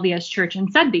in the LDS Church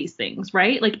and said these things,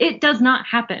 right? Like, it does not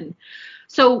happen.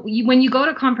 So when you go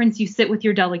to conference, you sit with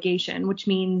your delegation, which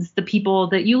means the people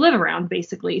that you live around,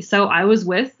 basically. So I was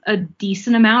with a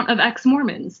decent amount of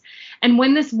ex-Mormons. And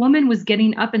when this woman was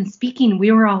getting up and speaking,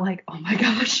 we were all like, oh my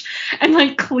gosh, and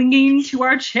like clinging to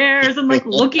our chairs and like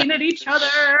looking at each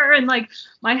other. And like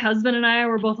my husband and I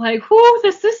were both like, whoo,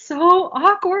 this is so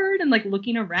awkward, and like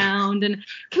looking around. And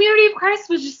Community of Christ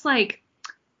was just like,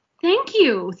 thank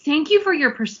you for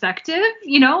your perspective,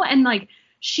 and like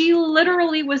she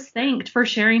literally was thanked for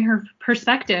sharing her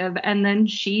perspective, and then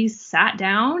she sat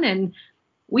down and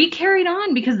we carried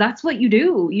on, because that's what you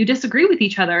do. You disagree with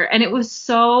each other. And it was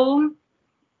so,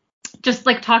 just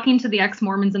like talking to the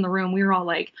ex-Mormons in the room, we were all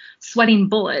like sweating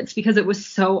bullets because it was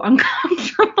so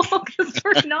uncomfortable, because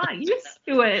we're not used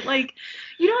to it. Like,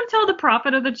 you don't tell the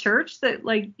prophet of the church that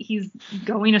like he's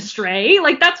going astray.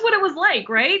 Like, that's what it was like,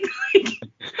 right?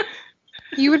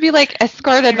 You would be like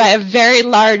escorted by a very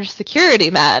large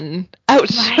security man out of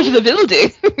the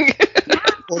building.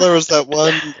 Well, there was that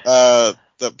one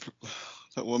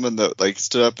that woman that like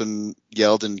stood up and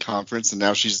yelled in conference, and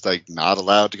now she's like not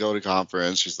allowed to go to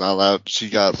conference. She's not allowed. She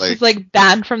got like she's like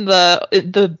banned from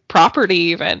the property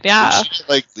even. Yeah. She had,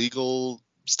 like legal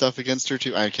stuff against her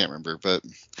too. I can't remember, but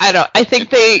I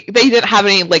think they didn't have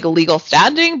any like legal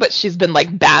standing, but she's been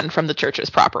like banned from the church's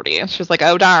property. And she was like,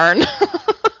 oh darn.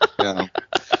 Yeah.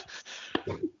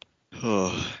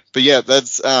 But yeah,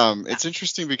 that's it's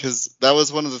interesting, because that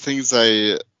was one of the things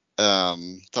I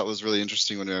thought was really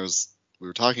interesting when we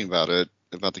were talking about the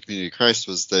Community of Christ,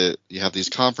 was that you have these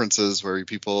conferences where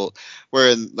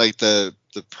like the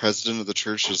president of the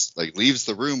church just like leaves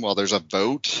the room while there's a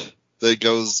vote that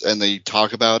goes, and they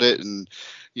talk about it, and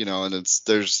and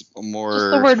there's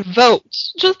more just the word vote,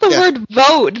 word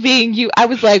vote being you. I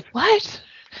was like, what?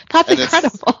 That's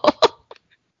incredible.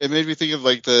 It made me think of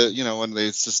like when they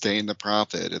sustain the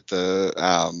prophet at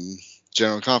the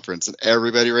general conference, and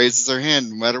everybody raises their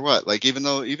hand no matter what. Like, even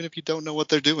if you don't know what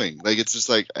they're doing, like it's just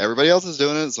like everybody else is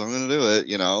doing it, so I'm going to do it,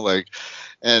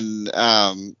 and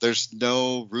there's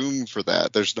no room for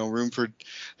that. There's no room for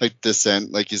like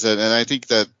dissent, like you said. And I think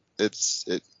that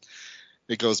it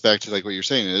goes back to like what you're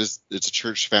saying. It's a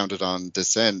church founded on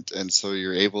dissent, and so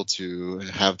you're able to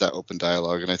have that open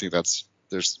dialogue, and I think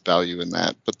there's value in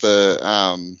that. But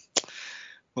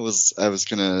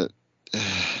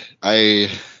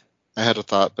I had a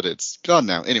thought, but it's gone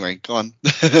now. Anyway, go on.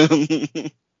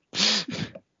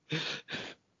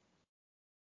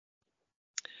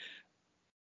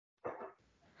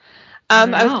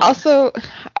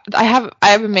 I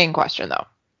have a main question though.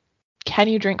 Can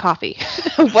you drink coffee?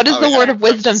 What is the word of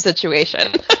wisdom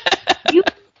situation? You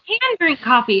can drink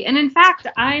coffee, and in fact,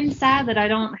 I'm sad that I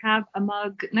don't have a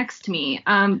mug next to me,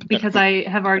 because I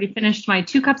have already finished my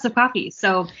 2 cups of coffee.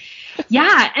 So,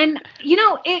 yeah, and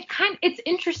it's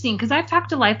interesting, because I've talked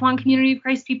to lifelong Community of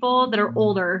Christ people that are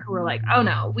older who are like, oh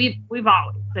no, we've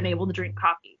always been able to drink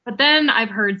coffee. But then I've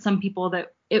heard some people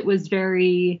that it was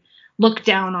very looked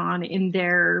down on in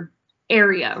their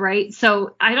area, right?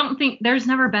 So I don't think there's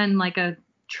never been like a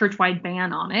church-wide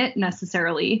ban on it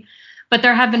necessarily. But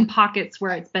there have been pockets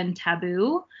where it's been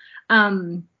taboo.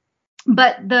 But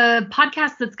the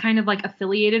podcast that's kind of like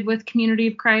affiliated with Community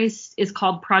of Christ is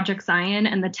called Project Zion.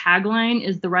 And the tagline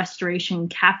is the restoration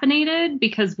caffeinated,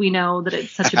 because we know that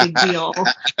it's such a big deal.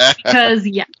 Because,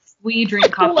 yes, we drink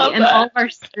coffee. And all of our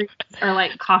series are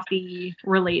like coffee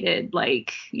related,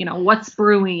 like, what's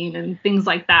brewing and things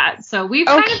like that. So we've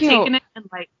kind of taken it and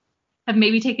like have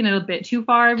maybe taken it a bit too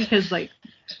far, because like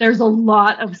there's a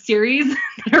lot of series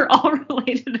that are all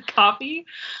related to coffee.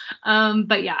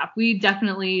 But yeah, we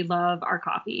definitely love our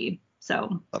coffee.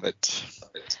 So love it.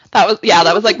 That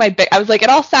was like my big, I was like, it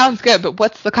all sounds good, but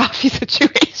what's the coffee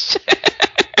situation?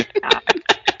 Yeah.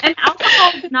 And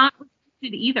alcohol is not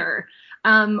restricted either.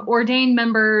 Ordained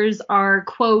members are,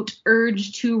 quote,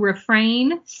 urged to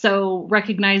refrain. So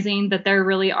recognizing that there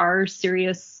really are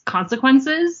serious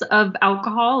consequences of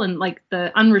alcohol and like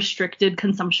the unrestricted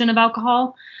consumption of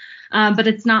alcohol. But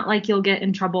it's not like you'll get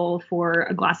in trouble for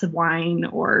a glass of wine,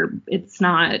 or it's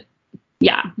not.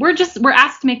 Yeah, we're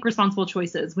asked to make responsible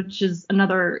choices, which is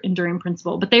another enduring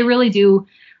principle. But they really do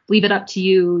leave it up to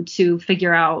you to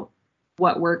figure out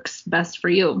what works best for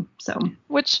you. So,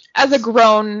 which as a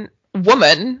grown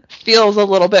woman feels a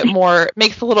little bit more,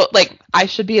 makes a little like I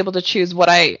should be able to choose what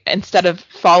instead of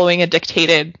following a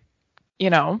dictated,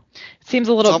 it seems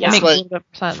a little, makes like a little bit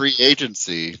sense. Free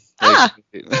agency.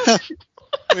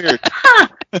 Weird.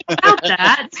 About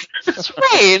that.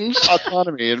 Strange.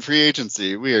 Autonomy and free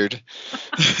agency. Weird.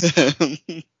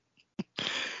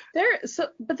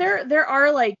 There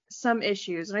are like some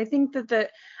issues, and I think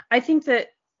that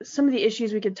some of the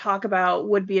issues we could talk about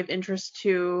would be of interest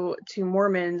to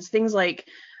Mormons. Things like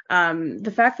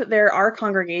the fact that there are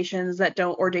congregations that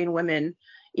don't ordain women,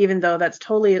 even though that's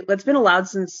been allowed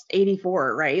since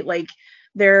 '84, right? Like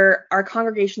there are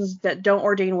congregations that don't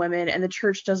ordain women, and the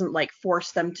church doesn't like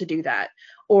force them to do that.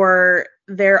 Or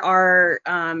there are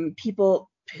people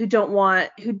who don't want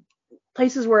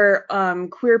places where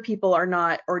queer people are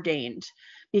not ordained,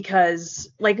 because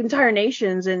like entire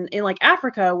nations in like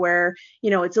Africa where,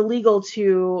 it's illegal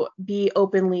to be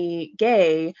openly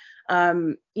gay,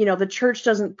 the church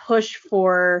doesn't push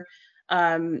for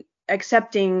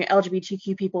accepting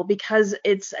LGBTQ people because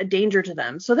it's a danger to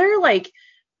them. So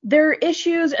there are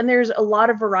issues, and there's a lot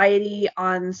of variety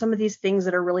on some of these things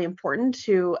that are really important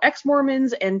to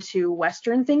ex-Mormons and to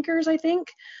Western thinkers, I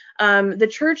think. The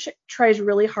church tries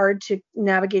really hard to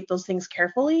navigate those things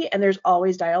carefully, and there's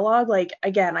always dialogue. Like,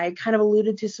 again, I kind of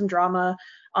alluded to some drama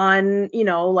on,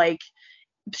 like,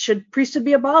 should priesthood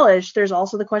be abolished? There's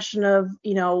also the question of,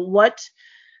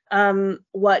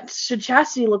 what should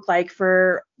chastity look like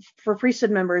for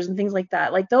priesthood members and things like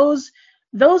that. Like those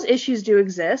issues do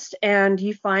exist, and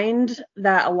you find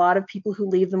that a lot of people who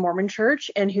leave the Mormon church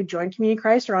and who join Community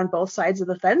Christ are on both sides of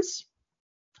the fence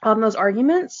on those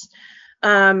arguments.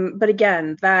 But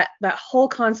again, that whole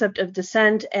concept of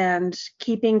dissent and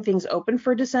keeping things open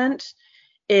for dissent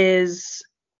is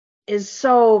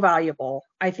so valuable,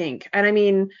 I think. And I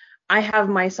mean, I have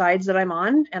my sides that I'm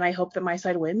on, and I hope that my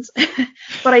side wins,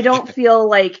 but I don't feel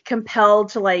like compelled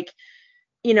to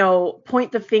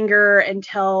point the finger and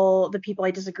tell the people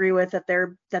I disagree with that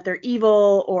they're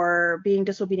evil or being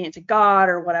disobedient to God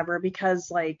or whatever,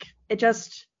 because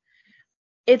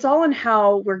it's all in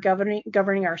how we're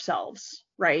governing ourselves,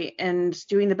 right? And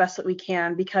doing the best that we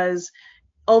can, because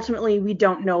ultimately we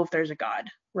don't know if there's a God,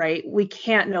 right? We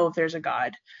can't know if there's a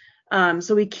God.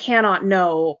 So we cannot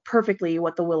know perfectly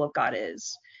what the will of God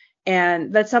is.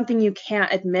 And that's something you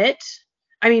can't admit.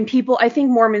 I mean, I think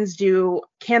Mormons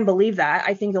can believe that.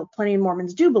 I think plenty of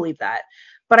Mormons do believe that.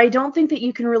 But I don't think that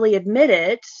you can really admit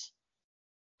it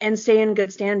and stay in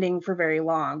good standing for very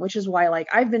long, which is why, like,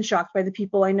 I've been shocked by the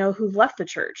people I know who've left the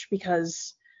church,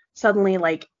 because suddenly,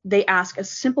 like, they ask a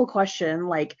simple question,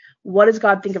 like, what does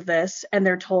God think of this? And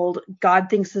they're told God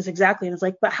thinks this exactly. And it's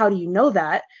like, but how do you know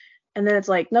that? And then it's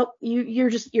like, nope,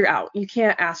 you're out. You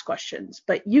can't ask questions,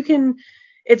 but you can.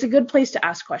 It's a good place to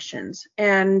ask questions.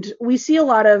 And we see a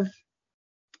lot of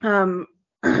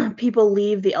people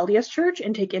leave the LDS church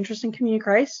and take interest in Community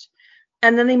Christ,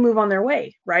 and then they move on their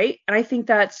way, right? And I think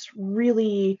that's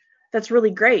really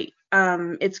great.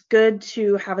 It's good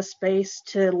to have a space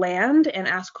to land and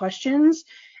ask questions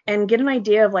and get an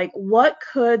idea of, like, what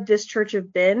could this church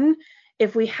have been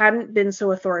if we hadn't been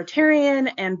so authoritarian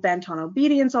and bent on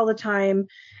obedience all the time.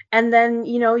 And then,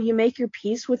 you make your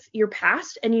peace with your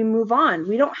past and you move on.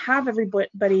 We don't have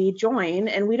everybody join,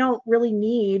 and we don't really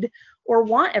need or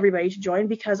want everybody to join,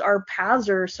 because our paths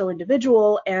are so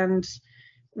individual, and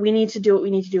we need to do what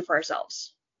we need to do for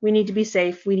ourselves. We need to be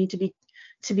safe. We need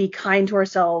to be kind to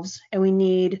ourselves, and we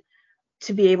need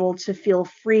to be able to feel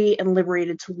free and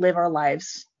liberated to live our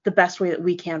lives the best way that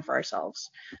we can for ourselves.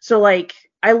 So, like,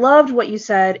 I loved what you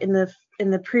said in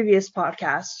the previous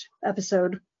podcast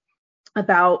episode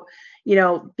about,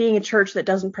 being a church that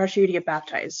doesn't pressure you to get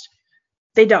baptized.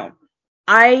 They don't.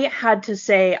 I had to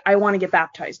say, I want to get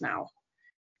baptized now.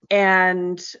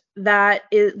 And that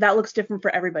looks different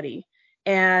for everybody.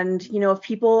 And, if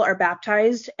people are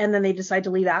baptized and then they decide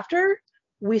to leave after,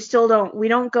 we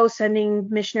don't go sending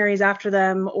missionaries after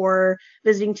them or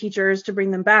visiting teachers to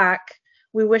bring them back.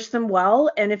 We wish them well.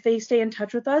 And if they stay in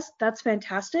touch with us, that's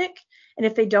fantastic. And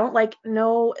if they don't,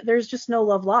 there's just no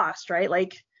love lost, right?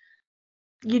 Like,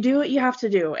 you do what you have to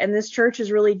do. And this church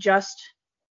is really just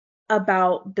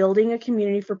about building a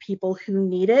community for people who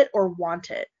need it or want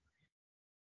it.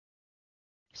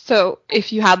 So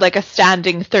if you had like a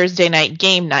standing Thursday night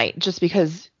game night, just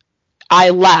because I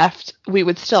left, we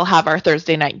would still have our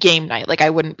Thursday night game night. Like, I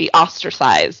wouldn't be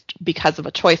ostracized because of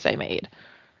a choice I made.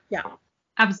 Yeah,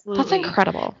 absolutely. That's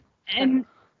incredible. And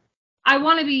I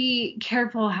want to be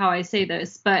careful how I say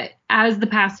this, but as the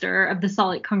pastor of the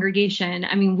Salt Lake congregation,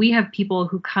 I mean, we have people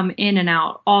who come in and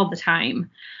out all the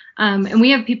time. And we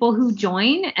have people who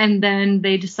join and then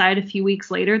they decide a few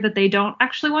weeks later that they don't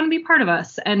actually want to be part of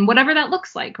us, and whatever that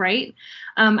looks like, right?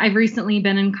 I've recently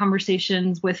been in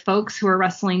conversations with folks who are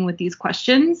wrestling with these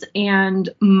questions, and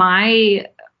my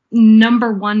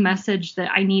number one message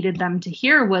that I needed them to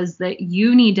hear was that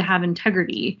you need to have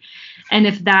integrity. And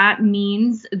if that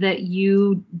means that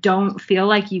you don't feel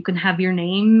like you can have your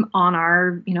name on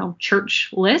our, church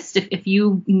list, if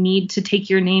you need to take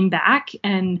your name back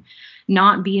and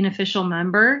not be an official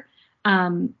member,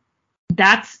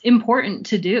 that's important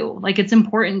to do. Like, it's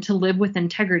important to live with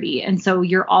integrity. And so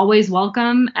you're always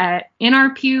welcome in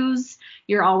our pews.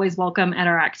 You're always welcome at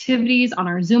our activities, on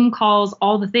our Zoom calls,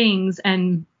 all the things.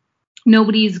 And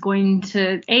nobody's going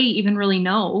to even really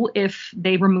know if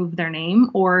they remove their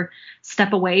name or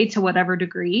step away to whatever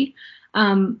degree.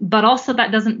 But also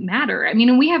that doesn't matter. I mean,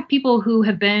 and we have people who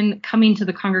have been coming to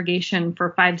the congregation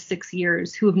for 5-6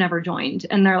 years who have never joined.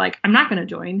 And they're like, I'm not going to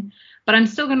join, but I'm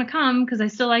still going to come because I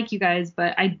still like you guys,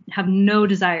 but I have no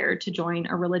desire to join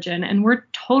a religion. And we're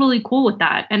totally cool with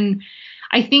that. And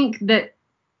I think that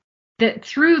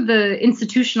through the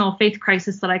institutional faith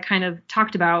crisis that I kind of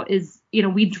talked about is,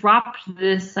 we dropped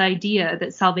this idea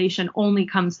that salvation only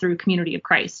comes through Community of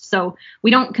Christ. So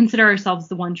we don't consider ourselves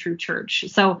the one true church.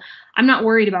 So I'm not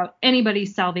worried about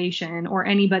anybody's salvation or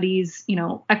anybody's,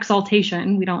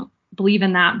 exaltation. We don't believe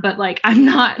in that, but like, I'm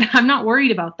not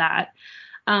worried about that.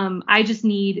 I just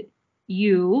need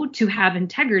you to have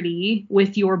integrity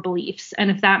with your beliefs.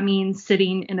 And if that means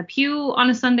sitting in a pew on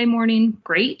a Sunday morning,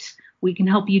 great. We can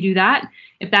help you do that.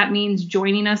 If that means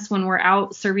joining us when we're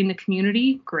out serving the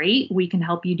community, great. We can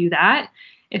help you do that.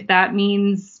 If that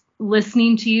means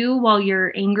listening to you while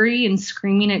you're angry and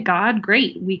screaming at God,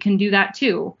 great. We can do that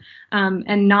too.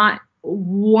 And not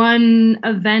one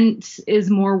event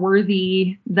is more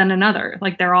worthy than another.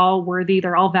 Like, they're all worthy.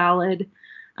 They're all valid.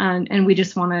 And we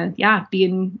just want to, be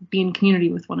in community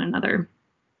with one another.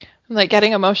 I'm like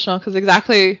getting emotional because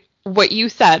exactly what you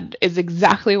said is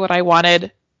exactly what I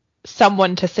wanted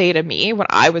someone to say to me when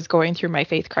I was going through my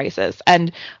faith crisis,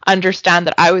 and understand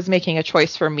that I was making a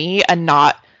choice for me and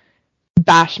not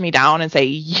bash me down and say,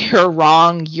 you're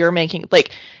wrong. You're making, like,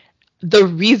 the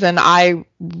reason I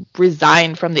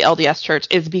resigned from the LDS church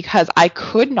is because I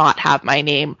could not have my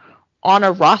name on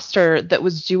a roster that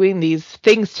was doing these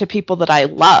things to people that I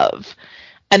love.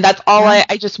 And that's all.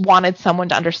 I just wanted someone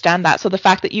to understand that. So the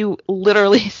fact that you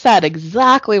literally said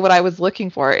exactly what I was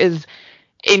looking for is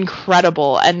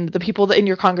incredible. And the people that in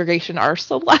your congregation are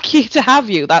so lucky to have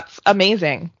you. That's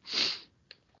amazing.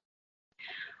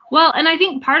 Well, and I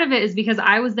think part of it is because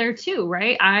I was there too,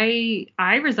 right?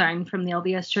 I resigned from the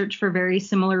LDS church for very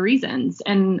similar reasons,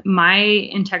 and my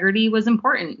integrity was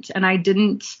important. And I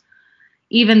didn't,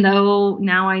 even though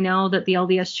now I know that the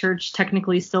LDS church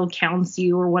technically still counts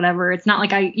you or whatever, it's not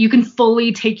like you can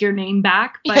fully take your name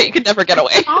back, but you can never get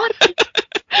away.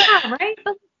 Yeah, right?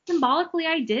 But symbolically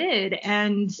I did,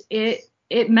 and it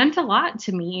meant a lot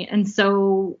to me. And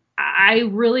so I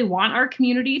really want our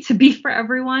community to be for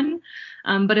everyone.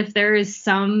 But if there is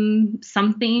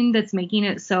something that's making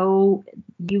it so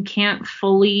you can't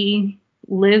fully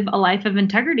live a life of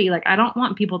integrity, like, I don't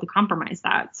want people to compromise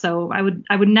that. So I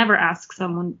would never ask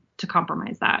someone to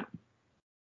compromise that.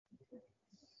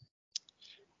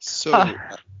 So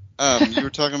you were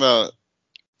talking about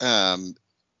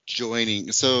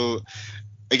joining. So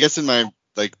I guess in my,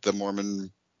 like, the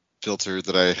Mormon filter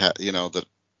that I had, that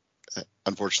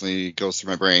unfortunately goes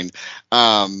through my brain,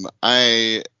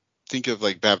 I think of,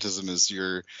 like, baptism as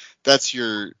that's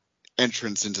your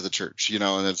entrance into the church,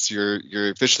 and it's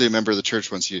you're officially a member of the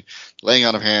church once you laying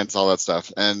on of hands, all that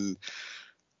stuff. And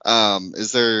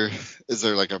is there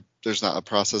like there's not a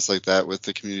process like that with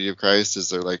the Community of Christ? Is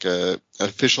there like an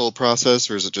official process,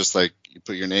 or is it just like you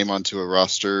put your name onto a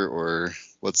roster, or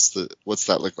what's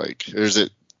that look like? Or is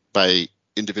it by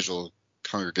individual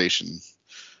congregation?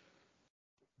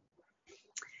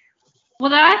 Well,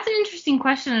 that's an interesting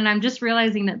question, and I'm just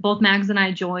realizing that both Mags and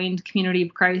I joined Community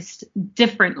of Christ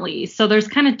differently. So there's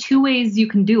kind of two ways you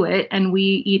can do it, and we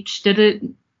each did it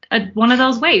one of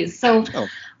those ways. So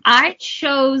I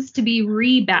chose to be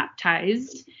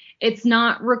rebaptized. It's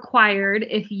not required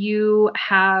if you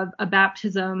have a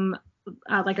baptism,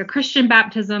 like a Christian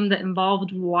baptism that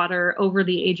involved water over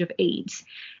the age of 8.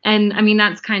 And I mean,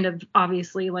 that's kind of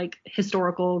obviously like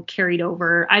historical carried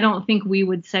over. I don't think we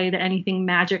would say that anything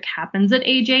magic happens at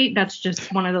age 8. That's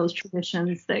just one of those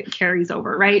traditions that carries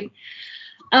over, right?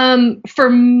 For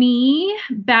me,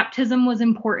 baptism was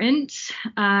important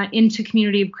into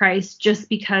Community of Christ just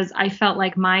because I felt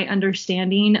like my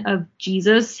understanding of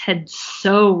Jesus had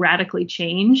so radically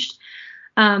changed.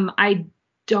 I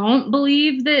don't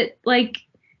believe that, like,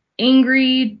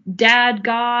 angry dad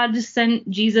God sent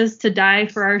Jesus to die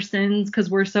for our sins because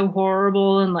we're so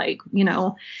horrible, and, like,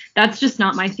 that's just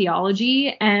not my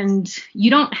theology. And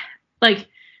you don't, like,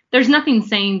 there's nothing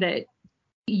saying that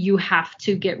you have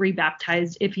to get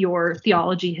rebaptized if your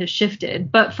theology has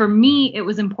shifted. But for me, it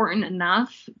was important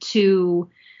enough to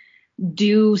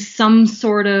do some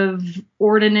sort of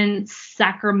ordinance,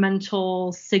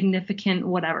 sacramental, significant,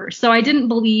 whatever. So I didn't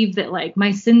believe that like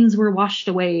my sins were washed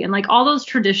away, and like all those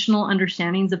traditional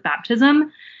understandings of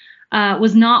baptism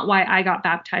was not why I got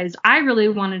baptized. I really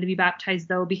wanted to be baptized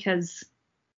though, because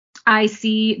I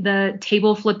see the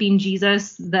table flipping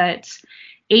Jesus that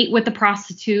ate with the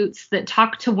prostitutes, that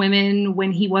talked to women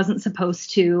when he wasn't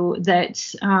supposed to,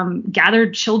 that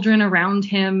gathered children around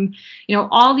him. You know,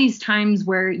 all these times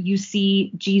where you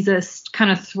see Jesus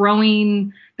kind of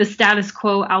throwing the status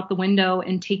quo out the window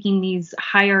and taking these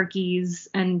hierarchies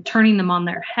and turning them on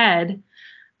their head.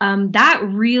 That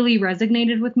really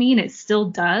resonated with me, and it still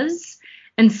does.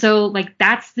 And so like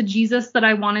that's the Jesus that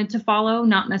I wanted to follow,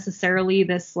 not necessarily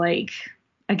this like,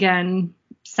 again,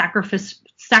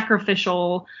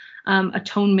 sacrificial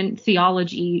atonement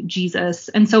theology Jesus.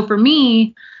 And so for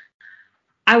me,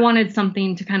 I wanted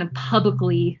something to kind of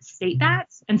publicly state that.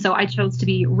 And so I chose to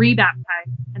be rebaptized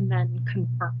and then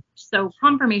confirmed. So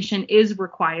confirmation is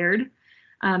required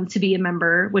to be a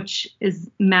member, which is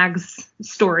Mag's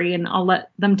story, and I'll let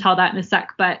them tell that in a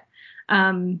sec. But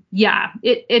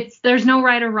there's no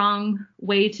right or wrong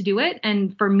way to do it.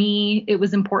 And for me, it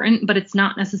was important, but it's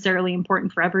not necessarily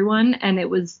important for everyone. And it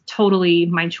was totally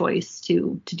my choice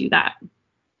to do that.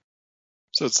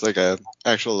 So it's like a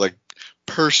actual like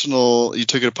personal, you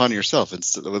took it upon yourself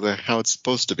instead of how it's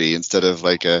supposed to be, instead of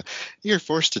like you're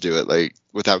forced to do it like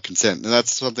without consent. And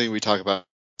that's something we talk about.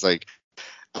 It's like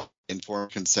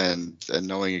informed consent and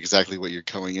knowing exactly what you're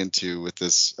going into with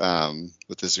this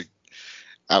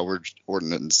outward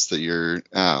ordinance that you're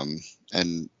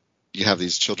and you have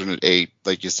these children at 8,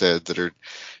 like you said, that are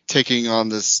taking on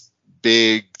this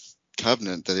big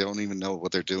covenant that they don't even know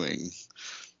what they're doing.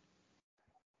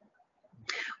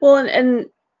 Well, and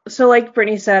so like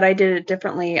Brittany said, I did it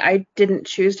differently. I didn't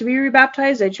choose to be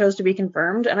rebaptized. I chose to be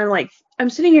confirmed. And I'm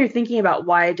sitting here thinking about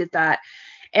why I did that.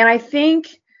 And I think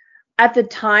at the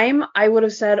time I would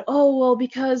have said, oh, well,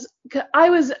 because I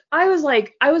was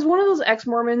one of those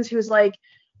ex-Mormons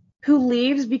who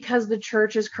leaves because the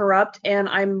church is corrupt and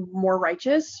I'm more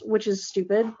righteous, which is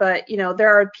stupid. But, you know,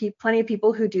 there are plenty of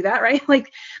people who do that, right?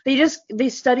 Like they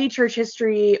study church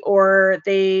history, or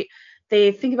they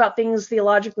think about things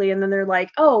theologically, and then they're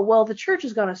like, oh, well, the church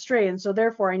has gone astray, and so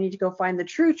therefore I need to go find the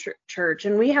true church.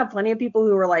 And we have plenty of people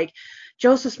who are like,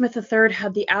 Joseph Smith III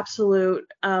had the absolute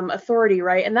authority,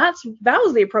 right? And that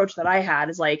was the approach that I had,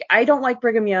 is like, I don't like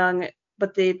Brigham Young,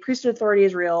 but the priesthood authority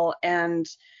is real, and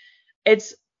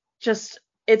it's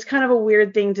kind of a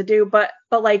weird thing to do, but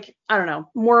like, I don't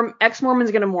know,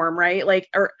 ex-Mormon's gonna Mormon, right? Like,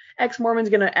 or ex-Mormon's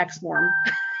gonna ex-Mormon.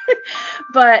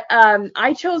 But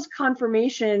I chose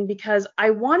confirmation because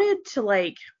I wanted to,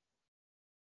 like,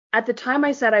 at the time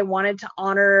I said I wanted to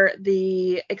honor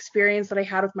the experience that I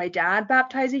had with my dad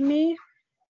baptizing me.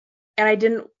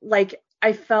 And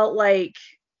I felt like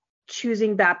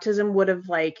choosing baptism would have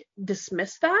like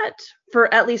dismissed that,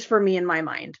 at least for me in my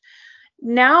mind.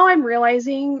 Now I'm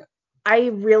realizing I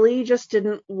really just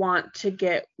didn't want to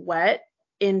get wet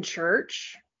in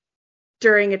church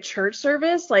during a church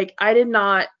service. Like,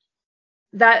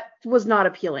 that was not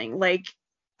appealing. Like,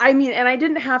 I mean, and I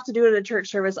didn't have to do it at a church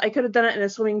service. I could have done it in a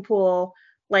swimming pool,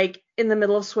 like in the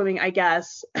middle of swimming, I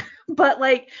guess. But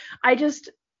like, I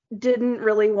just didn't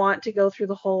really want to go through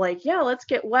the whole, like, yeah, let's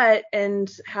get wet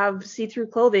and have see-through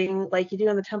clothing like you do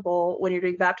in the temple when you're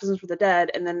doing baptisms for the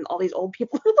dead, and then all these old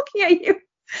people are looking at you.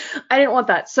 I didn't want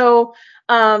that. So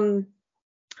I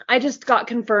just got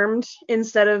confirmed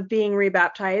instead of being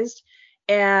rebaptized.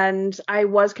 And I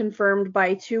was confirmed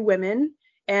by 2 women.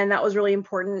 And that was really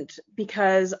important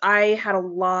because I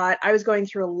was going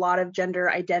through a lot of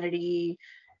gender identity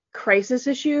crisis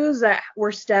issues that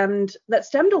stemmed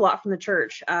a lot from the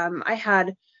church.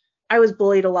 I was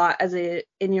bullied a lot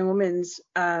in Young Women's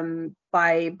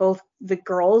by both the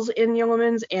girls in Young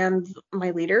Women's and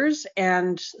my leaders.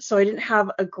 And so I didn't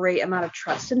have a great amount of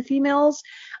trust in females.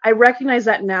 I recognize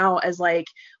that now, as like,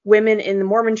 women in the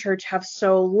Mormon church have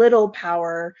so little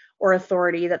power or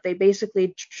authority that they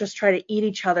basically just try to eat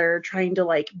each other, trying to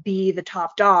like be the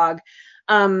top dog.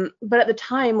 But at the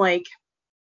time, like,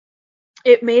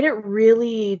 it made it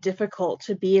really difficult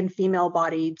to be in female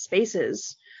bodied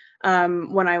spaces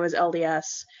when I was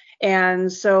LDS.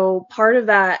 And so part of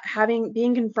that,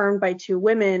 being confirmed by 2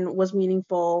 women, was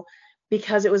meaningful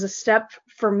because it was a step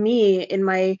for me in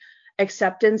my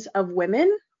acceptance of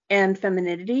women and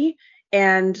femininity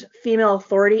and female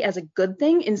authority as a good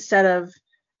thing instead of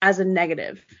as a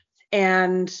negative.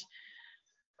 And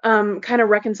kind of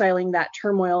reconciling that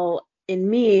turmoil in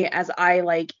me as I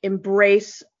like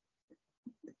embrace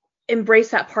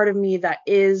that part of me that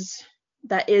is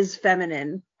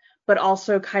feminine, but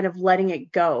also kind of letting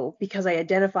it go because I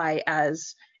identify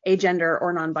as agender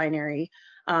or non-binary.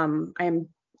 I am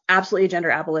absolutely a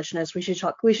gender abolitionist. We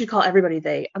should call everybody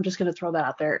they. I'm just going to throw that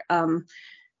out there.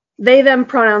 They, them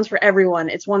pronouns for everyone.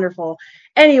 It's wonderful.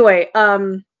 Anyway,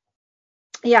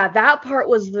 yeah, that part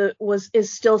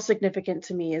is still significant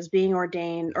to me, as being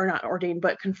ordained, or not ordained,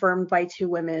 but confirmed by two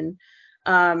women.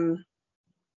 And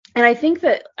I think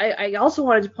that I also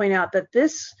wanted to point out that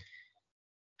this,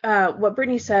 what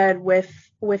Brittany said with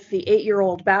the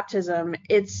 8-year-old baptism,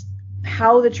 it's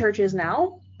how the church is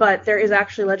now, but there is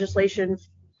actually legislation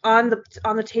on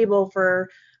the table for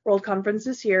World Conference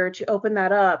this year to open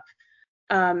that up,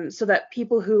 so that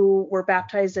people who were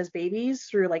baptized as babies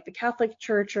through like the Catholic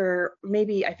Church, or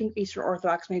maybe I think Eastern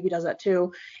Orthodox maybe does that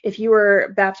too. If you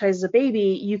were baptized as a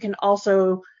baby, you can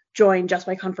also join just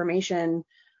by confirmation,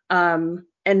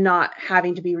 and not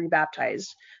having to be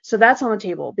rebaptized. So that's on the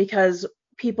table because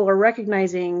people are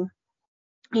recognizing,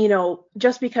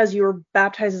 just because you were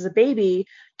baptized as a baby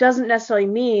doesn't necessarily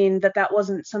mean that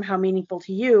wasn't somehow meaningful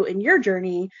to you in your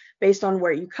journey based on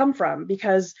where you come from.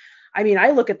 Because I mean,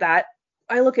 I look at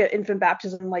infant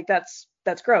baptism like that's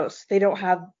gross. They don't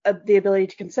have the ability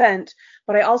to consent.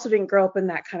 But I also didn't grow up in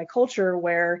that kind of culture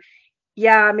where,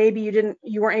 yeah, maybe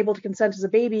you weren't able to consent as a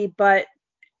baby, but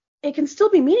it can still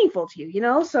be meaningful to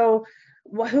you, So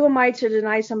who am I to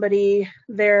deny somebody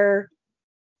their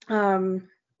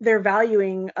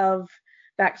valuing of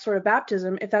that sort of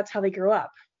baptism if that's how they grew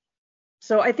up?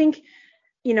 So I think,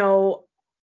 that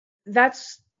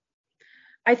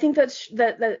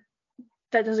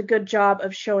does a good job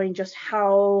of showing just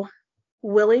how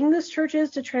willing this church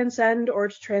is to transcend or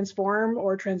to transform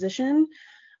or transition,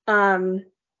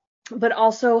 but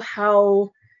also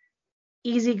how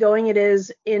easygoing it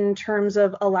is in terms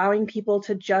of allowing people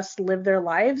to just live their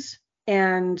lives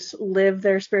and live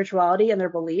their spirituality and their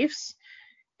beliefs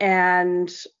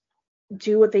and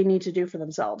do what they need to do for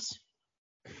themselves.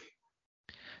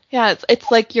 Yeah, it's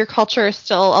like your culture is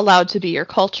still allowed to be your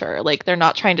culture. Like, they're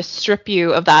not trying to strip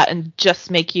you of that and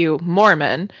just make you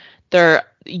Mormon.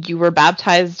 You were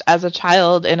baptized as a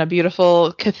child in a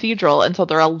beautiful cathedral, and so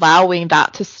they're allowing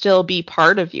that to still be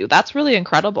part of you. That's really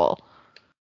incredible.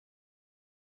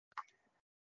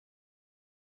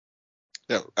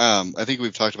 Yeah, I think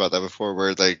we've talked about that before,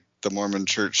 where like the Mormon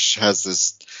Church has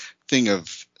this thing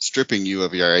of stripping you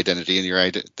of your identity and your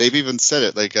they've even said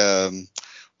it, like,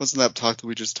 wasn't that talk that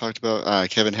we just talked about?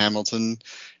 Kevin Hamilton,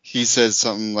 he says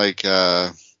something like,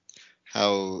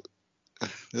 how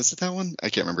is it that one? I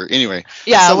can't remember. Anyway,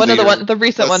 yeah, one leader, of the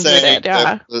recent ones we did.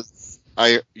 Yeah,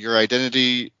 your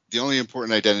identity, the only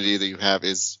important identity that you have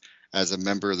is as a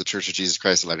member of the Church of Jesus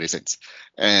Christ of Latter-day Saints,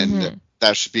 and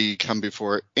that should come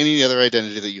before any other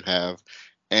identity that you have.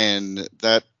 And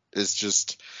that is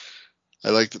just, I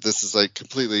like that this is like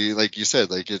completely, like you said,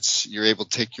 like you're able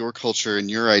to take your culture and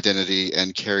your identity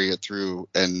and carry it through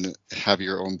and have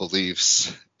your own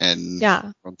beliefs and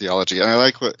own theology. And I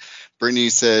like what Brittany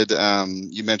said.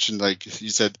 You mentioned, like you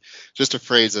said, just a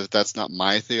phrase of that's not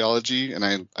my theology. And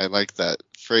I like that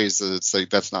phrase, that it's like,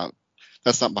 that's not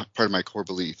part of my core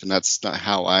belief. And that's not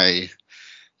how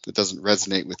that doesn't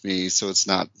resonate with me. So it's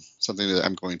not something that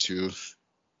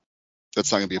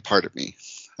that's not going to be a part of me.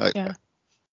 Like,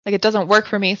 it doesn't work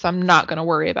for me, so I'm not going to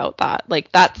worry about that.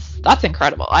 Like, that's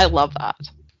incredible. I love that.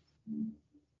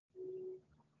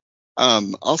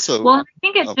 Also, well, I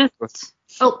think it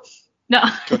no,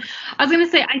 I was going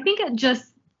to say, I think it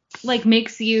just like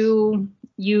makes you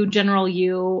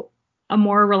a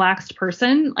more relaxed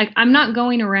person. Like, I'm not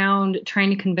going around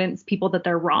trying to convince people that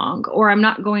they're wrong, or I'm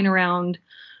not going around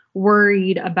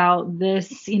worried about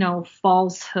this,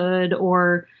 falsehood,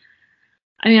 or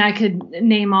I mean, I could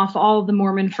name off all the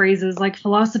Mormon phrases like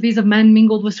philosophies of men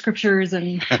mingled with scriptures,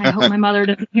 and I hope my mother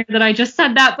doesn't hear that I just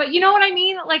said that, but you know what I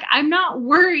mean? Like, I'm not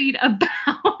worried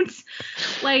about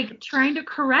like trying to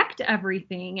correct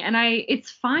everything. And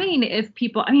it's fine if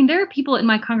people, I mean, there are people in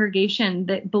my congregation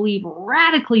that believe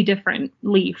radically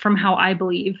differently from how I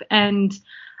believe, and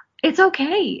it's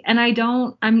okay. And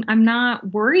I'm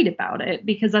not worried about it,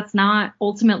 because that's not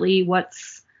ultimately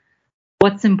what's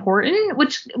important,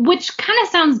 which kind of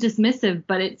sounds dismissive,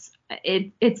 but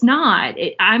it's not.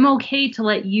 I'm okay to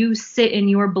let you sit in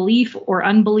your belief or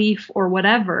unbelief or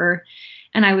whatever,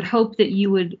 and I would hope that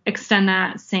you would extend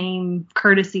that same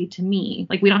courtesy to me.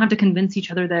 Like, we don't have to convince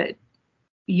each other that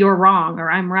you're wrong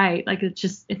or I'm right. Like,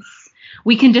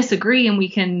 we can disagree, and we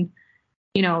can,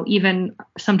 even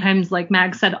sometimes, like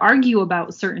Mag said, argue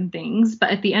about certain things,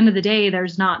 but at the end of the day,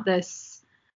 there's not this,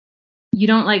 you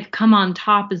don't like come on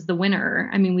top as the winner.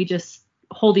 I mean, we just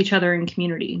hold each other in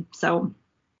community. So.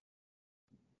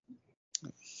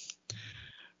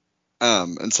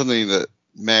 And something that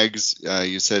Mags,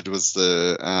 you said was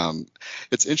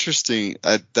it's interesting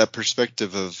that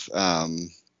perspective of,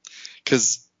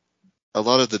 because a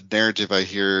lot of the narrative I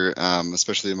hear,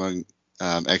 especially among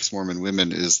ex-Mormon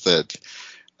women, is that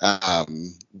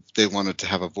they wanted to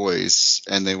have a voice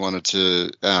and they wanted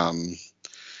to,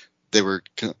 they were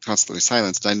constantly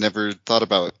silenced. I never thought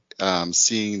about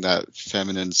seeing that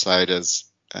feminine side as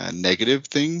a negative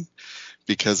thing,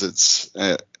 because it's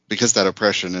because that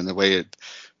oppression and the way it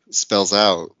spells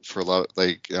out for a lot,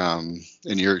 like in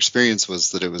your experience,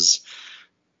 was that it was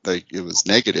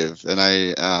negative, and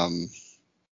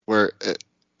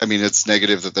it's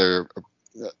negative that their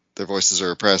voices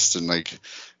are oppressed and like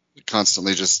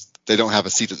constantly just they don't have a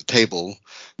seat at the table,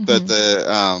 but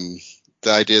the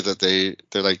idea that they're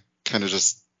like kind of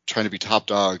just trying to be top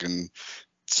dog, and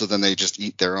so then they just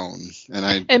eat their own.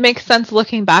 And it makes sense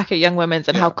looking back at Young Women's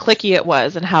and how cliquey it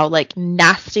was and how like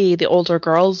nasty the older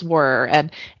girls were,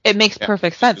 and it makes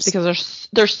perfect sense because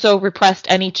they're so repressed.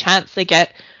 Any chance they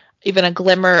get even a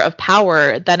glimmer of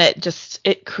power, then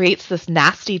it creates this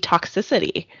nasty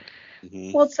toxicity.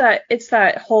 Mm-hmm. Well, it's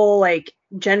that whole like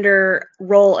gender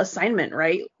role assignment,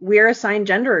 right? We're assigned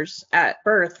genders at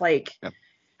birth. Like,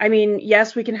 I mean,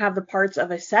 yes, we can have the parts of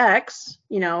a sex,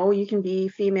 you can be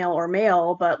female or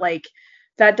male, but like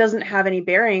that doesn't have any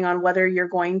bearing on whether you're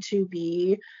going to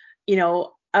be,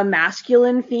 a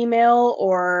masculine female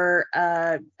or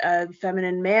a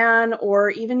feminine man, or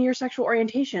even your sexual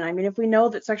orientation. I mean, if we know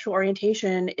that sexual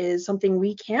orientation is something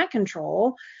we can't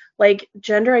control, like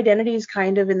gender identity is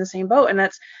kind of in the same boat. And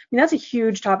that's a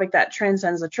huge topic that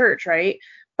transcends the church, right?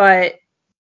 But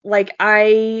like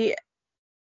I'm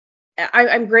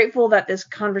grateful that this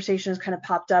conversation has kind of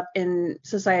popped up in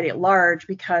society at large,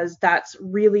 because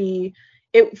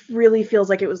it really feels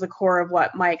like it was the core of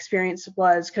what my experience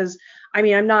was. Because I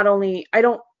mean, I not only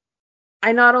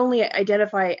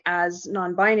identify as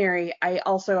non-binary, I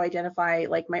also identify,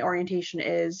 like, my orientation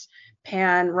is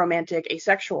pan, romantic,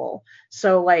 asexual.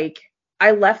 So like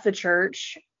I left the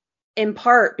church in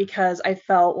part because I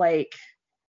felt like,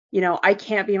 I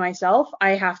can't be myself.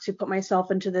 I have to put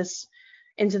myself into this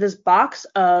box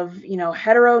of,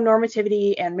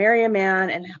 heteronormativity and marry a man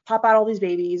and pop out all these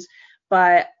babies.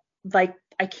 But like,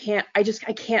 I can't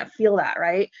feel that,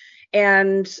 right?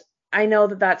 And I know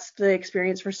that that's the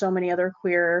experience for so many other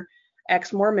queer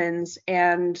ex-Mormons.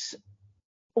 And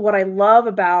what I love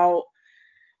about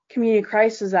Community of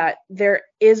Christ is that there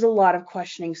is a lot of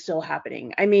questioning still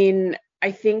happening. I mean,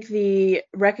 I think the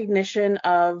recognition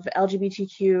of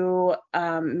LGBTQ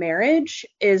marriage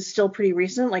is still pretty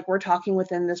recent. Like, we're talking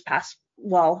within this past,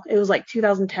 well, it was like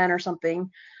 2010 or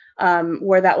something,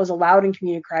 where that was allowed in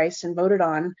Community of Christ and voted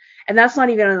on. And that's not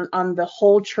even on the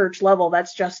whole church level.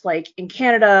 That's just like in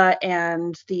Canada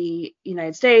and the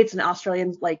United States and Australia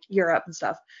and like Europe and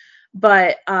stuff.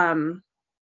 But I'm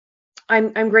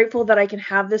grateful that I can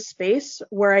have this space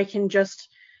where I can just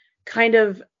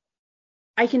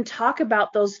I can talk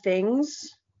about those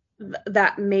things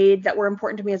that were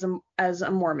important to me as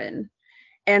a Mormon,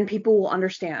 and people will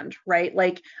understand, right?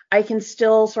 Like, I can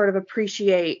still sort of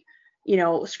appreciate,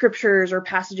 scriptures or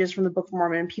passages from the Book of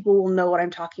Mormon, and people will know what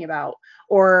I'm talking about.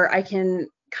 Or I can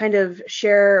kind of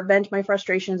vent my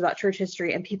frustrations about church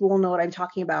history, and people will know what I'm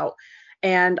talking about.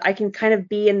 And I can kind of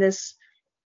be in this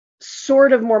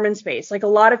sort of Mormon space. Like, a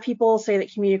lot of people say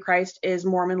that Community of Christ is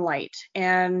Mormon light.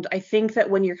 And I think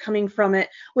that when you're coming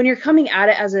at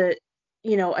it as a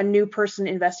new person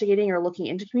investigating or looking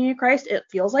into Community of Christ, it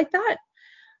feels like that.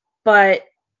 But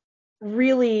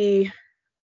really,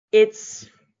 it's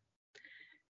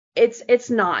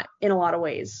not, in a lot of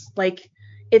ways. Like,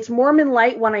 it's Mormon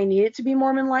light when I need it to be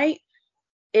Mormon light.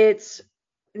 It's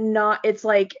not, it's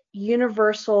like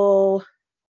universalist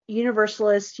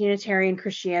Unitarian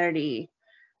Christianity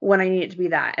when I need it to be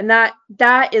that. And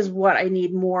that is what I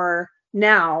need more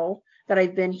now that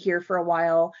I've been here for a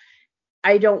while.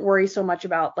 I don't worry so much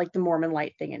about like the Mormon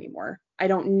light thing anymore. I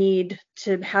don't need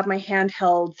to have my hand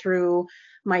held through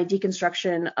my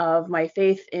deconstruction of my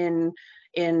faith in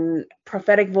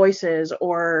prophetic voices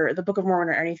or the Book of Mormon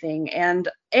or anything. And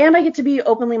I get to be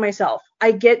openly myself.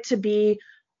 I get to be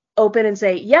open and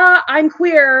say, yeah, I'm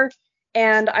queer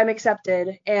and I'm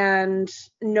accepted, and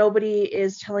nobody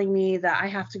is telling me that I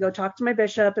have to go talk to my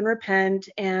bishop and repent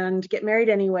and get married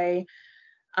anyway,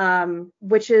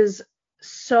 which is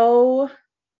so...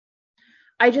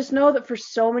 I just know that for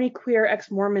so many queer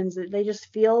ex-Mormons, they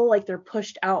just feel like they're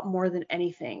pushed out more than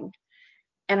anything.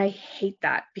 And I hate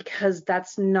that, because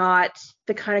that's not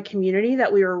the kind of community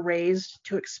that we were raised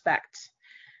to expect.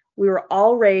 We were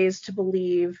all raised to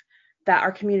believe that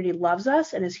our community loves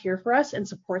us and is here for us and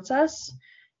supports us.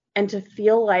 and to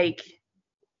feel like,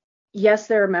 yes,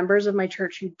 there are members of my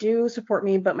church who do support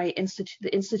me, but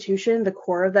the institution, the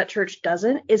core of that church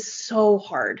doesn't, is so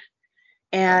hard.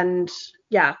 And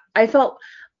yeah, I felt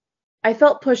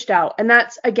pushed out. And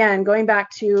that's, again, going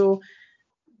back to,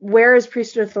 where is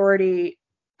priesthood authority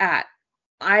at?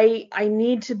 I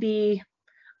need to be,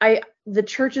 the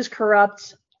church is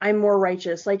corrupt, I'm more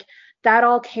righteous. Like, that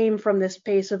all came from this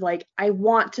space of like, I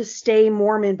want to stay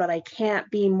Mormon, but I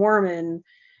can't be Mormon.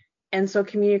 And so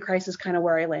Community of Christ is kind of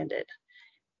where I landed.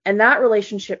 And that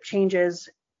relationship changes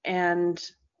and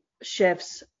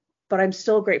shifts, but I'm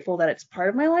still grateful that it's part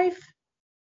of my life.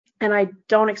 And I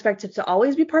don't expect it to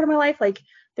always be part of my life. Like,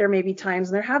 there may be times,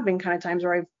 and there have been kind of times,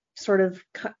 where I've sort of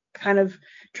kind of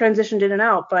transitioned in and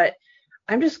out, but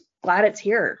I'm just glad it's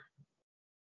here.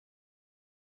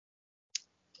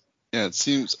 Yeah, it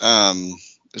seems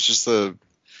it's just the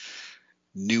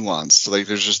nuance. Like,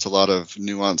 there's just a lot of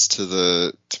nuance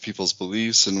to people's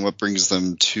beliefs and what brings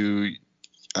them to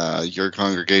your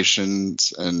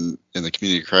congregations and in the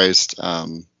Community of Christ,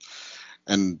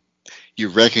 and you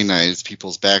recognize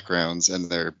people's backgrounds and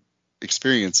their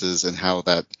experiences and how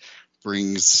that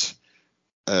brings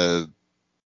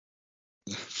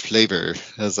flavor,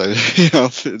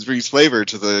 it brings flavor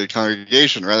to the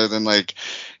congregation, rather than like,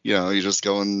 you just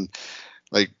go and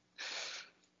like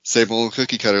same old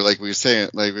cookie cutter, like we've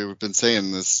been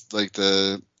saying this, like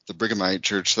the Brighamite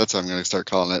Church. That's what I'm going to start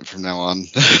calling it from now on.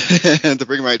 The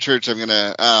Brighamite Church, I'm going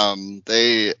to,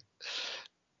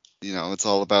 it's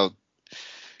all about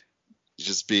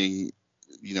just being,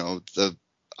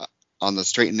 on the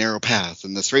straight and narrow path.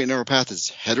 And the straight and narrow path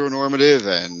is heteronormative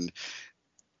and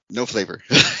no flavor.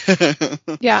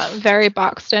 Yeah, very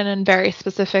boxed in and very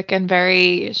specific and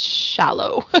very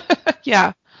shallow.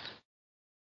 Yeah.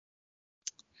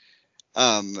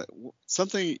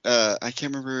 Something, I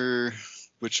can't remember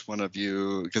which one of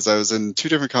you, because I was in two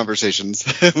different conversations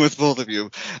with both of you.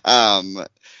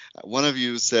 One of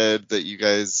you said that you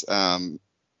guys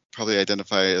probably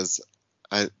identify as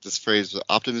this phrase,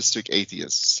 optimistic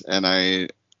atheists, and I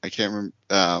can't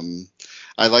remember.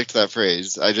 I liked that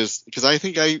phrase. Because I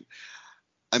think I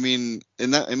mean,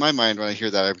 in my mind, when I hear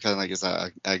that, I'm kind of like, is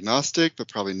that agnostic, but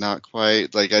probably not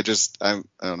quite. Like, I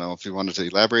don't know if you wanted to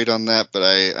elaborate on that, but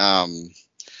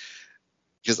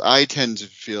because I tend to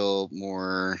feel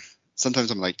more,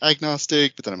 sometimes I'm like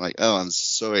agnostic, but then I'm like, oh, I'm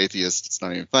so atheist, it's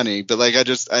not even funny. But like,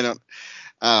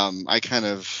 I kind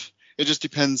of, it just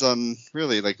depends on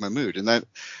really like my mood. And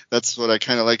that's what I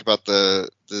kind of like about the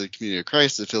Community of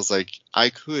Christ. It feels like I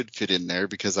could fit in there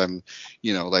because I'm,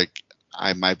 like,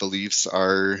 my beliefs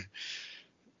are,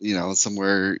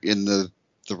 somewhere in the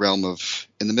realm of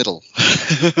in the middle.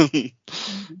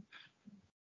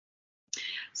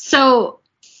 So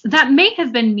that may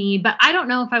have been me, but I don't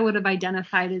know if I would have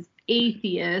identified as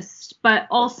atheist, but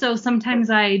also sometimes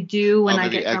I do when I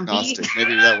get agnostic. grumpy.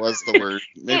 Maybe that was the word.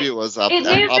 Maybe it was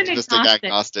optimistic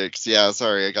agnostics. Yeah,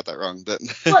 sorry, I got that wrong. But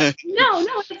well,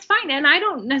 no, it's fine. And I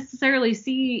don't necessarily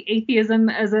see atheism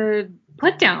as a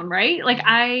put down, right? Like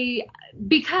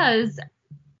because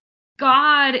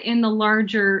God in the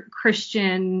larger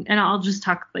Christian, and I'll just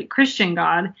talk like Christian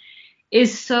God,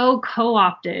 is so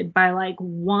co-opted by like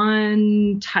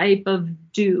one type of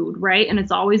dude, right? And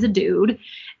it's always a dude.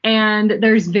 And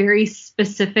there's very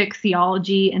specific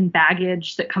theology and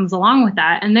baggage that comes along with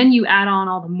that. And then you add on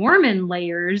all the Mormon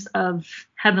layers of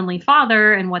Heavenly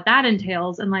Father and what that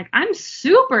entails. And like, I'm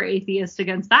super atheist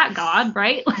against that God,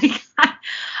 right? Like,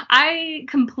 I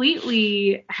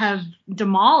completely have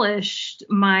demolished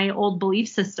my old belief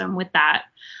system with that.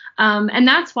 And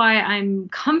that's why I'm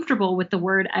comfortable with the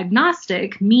word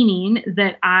agnostic, meaning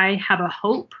that I have a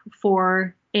hope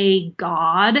for a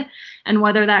God, and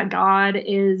whether that God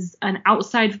is an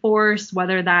outside force,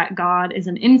 whether that God is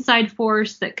an inside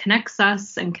force that connects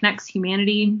us and connects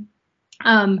humanity,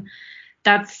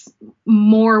 that's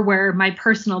more where my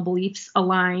personal beliefs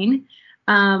align.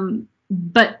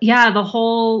 But yeah, the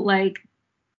whole like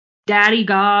daddy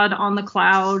God on the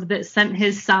cloud that sent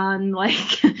his son,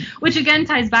 like, which again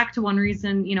ties back to one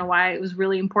reason, why it was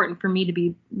really important for me to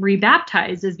be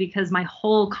rebaptized, is because my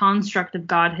whole construct of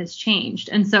God has changed.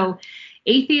 And so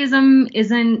atheism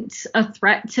isn't a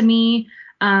threat to me.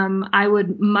 I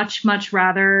would much, much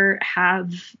rather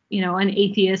have, an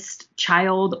atheist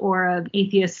child or an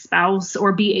atheist spouse,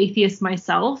 or be atheist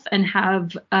myself and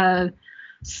have a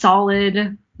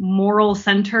solid moral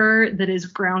center that is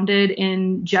grounded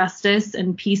in justice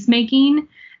and peacemaking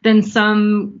than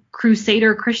some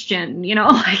crusader Christian.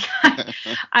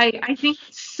 I think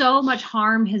so much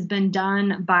harm has been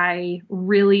done by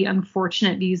really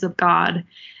unfortunate views of God.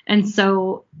 And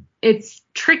so it's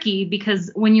tricky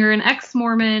because when you're an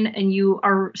ex-Mormon and you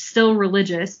are still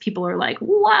religious, people are like,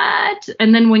 what?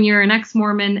 And then when you're an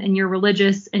ex-Mormon and you're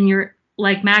religious and you're,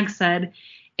 like Mag said,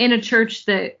 in a church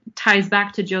that ties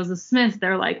back to Joseph Smith,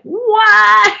 they're like,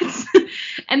 what?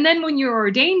 And then when you're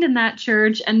ordained in that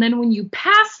church, and then when you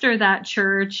pastor that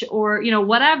church, or, you know,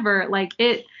 whatever, like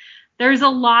there's a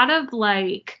lot of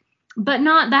like, but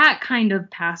not that kind of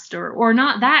pastor, or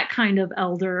not that kind of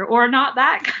elder, or not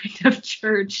that kind of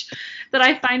church, that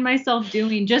I find myself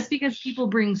doing, just because people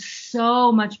bring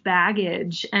so much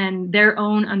baggage and their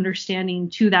own understanding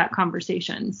to that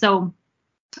conversation. So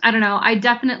I don't know. I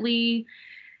definitely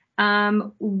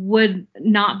would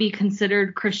not be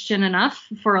considered Christian enough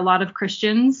for a lot of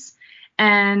Christians,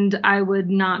 and I would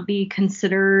not be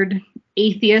considered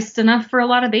atheist enough for a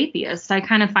lot of atheists. I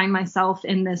kind of find myself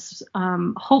in this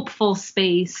hopeful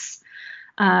space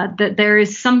that there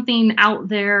is something out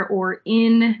there or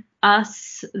in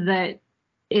us that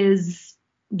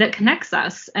connects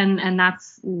us, and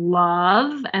that's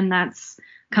love, and that's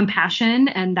compassion,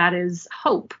 and that is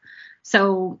hope.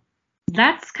 So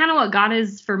that's kind of what God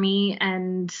is for me,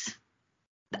 and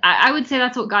I would say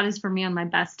that's what God is for me on my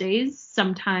best days.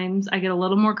 Sometimes I get a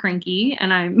little more cranky,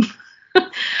 and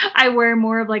I wear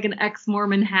more of like an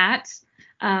ex-Mormon hat.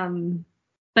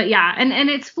 But yeah, and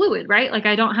it's fluid, right? Like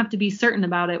I don't have to be certain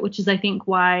about it, which is I think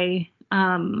why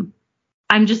I'm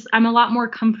a lot more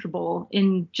comfortable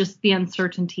in just the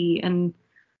uncertainty and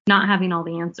not having all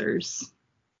the answers.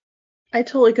 I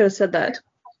totally could have said that.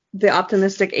 The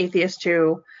optimistic atheist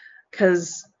too,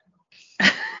 because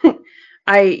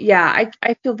I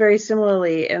feel very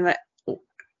similarly in that.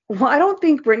 Well, I don't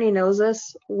think Brittany knows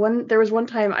this. There was one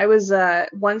time I was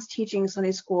once teaching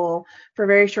Sunday school for a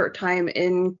very short time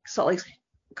in Salt Lake's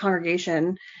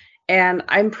congregation, and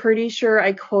I'm pretty sure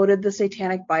I quoted the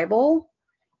Satanic Bible,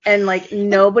 and like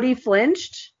nobody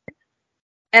flinched.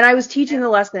 And I was teaching the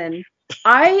lesson.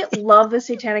 I love the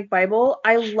Satanic Bible.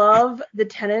 I love the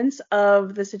tenets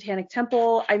of the Satanic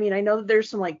Temple. I mean, I know that there's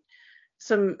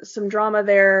some drama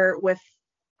there with,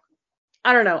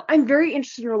 I don't know. I'm very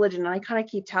interested in religion, and I kind of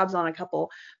keep tabs on a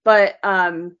couple. But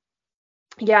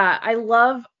yeah, I've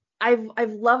loved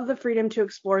the freedom to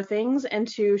explore things and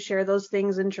to share those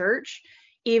things in church,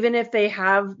 even if they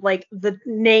have like the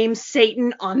name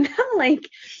Satan on them. Like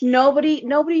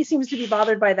nobody seems to be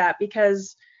bothered by that,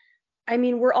 because I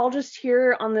mean, we're all just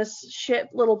here on this shit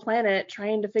little planet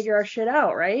trying to figure our shit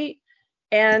out, right?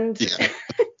 And yeah.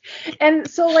 And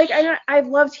so like I've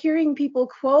loved hearing people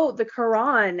quote the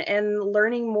Quran and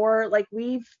learning more. Like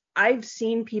I've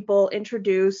seen people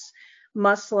introduce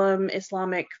Muslim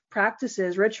Islamic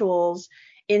practices, rituals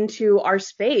into our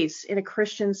space, in a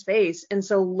Christian space. And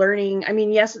so learning, I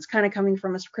mean, yes, it's kind of coming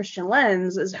from a Christian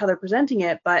lens is how they're presenting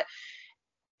it, but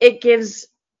it gives,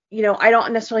 you know, I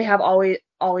don't necessarily have always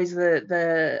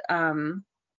the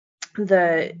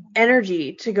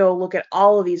energy to go look at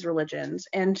all of these religions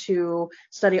and to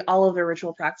study all of their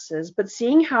ritual practices, but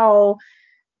seeing how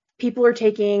people are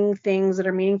taking things that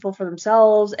are meaningful for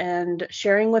themselves and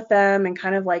sharing with them and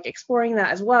kind of like exploring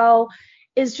that as well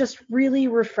is just really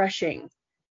refreshing.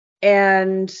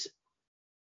 And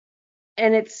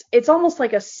it's almost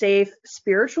like a safe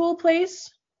spiritual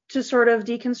place to sort of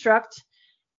deconstruct.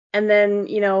 And then,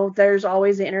 you know, there's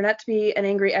always the internet to be an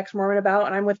angry ex-Mormon about.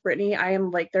 And I'm with Brittany. I am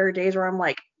like, there are days where I'm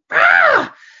like,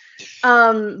 ah!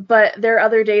 But there are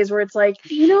other days where it's like,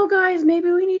 you know, guys, maybe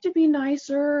we need to be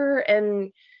nicer.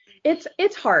 And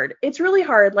it's hard. It's really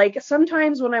hard. Like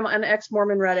sometimes when I'm on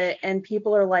ex-Mormon Reddit and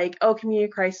people are like, oh, Community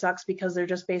of Christ sucks because they're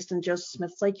just based in Joseph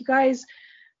Smith. It's like, you guys,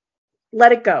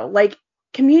 let it go. Like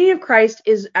Community of Christ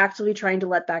is actively trying to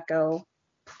let that go.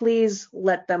 Please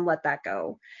let them let that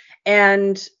go.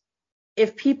 And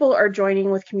if people are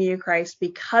joining with Community of Christ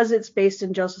because it's based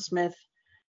in Joseph Smith,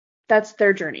 that's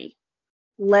their journey.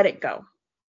 Let it go.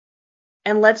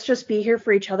 And let's just be here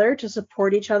for each other, to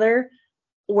support each other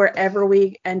wherever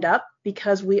we end up,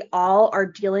 because we all are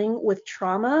dealing with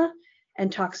trauma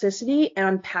and toxicity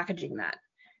and unpackaging that.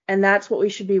 And that's what we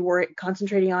should be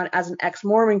concentrating on as an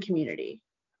ex-Mormon community.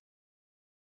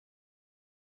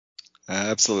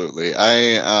 Absolutely.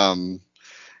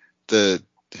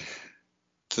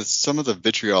 Some of the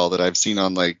vitriol that I've seen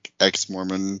on like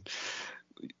ex-Mormon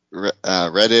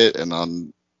Reddit and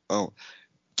on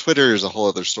Twitter is a whole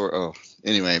other story. Oh,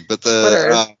 anyway, but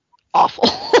Twitter is awful.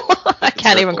 I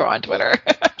can't even go on Twitter.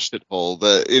 Shithole.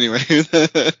 But anyway,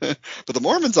 but the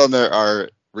Mormons on there are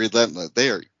relentless. They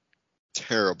are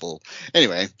terrible.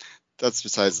 Anyway, that's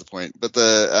besides the point. But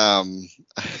I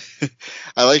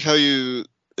like how you're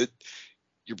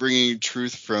bringing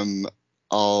truth from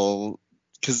all,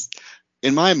 because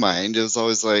in my mind, it was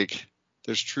always like,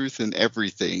 there's truth in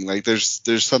everything. Like there's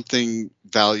something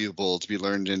valuable to be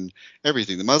learned in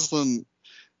everything. The Muslim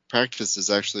practice is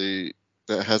actually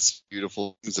that has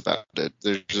beautiful things about it.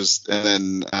 There's just and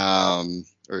then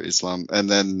or Islam and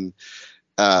then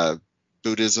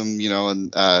Buddhism,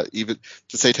 and even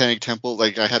the Satanic Temple.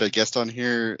 Like I had a guest on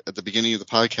here at the beginning of the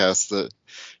podcast that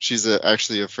she's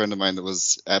actually a friend of mine that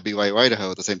was at BYU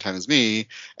Idaho at the same time as me,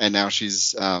 and now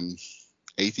she's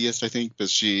atheist, I think,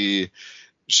 but she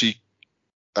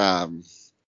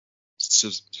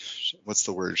what's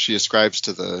the word? She ascribes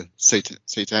to the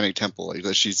Satanic Temple, like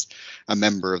that she's a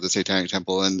member of the Satanic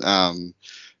Temple, and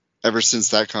ever since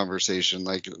that conversation,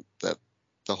 like that.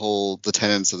 The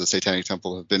tenets of the Satanic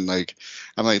Temple have been like,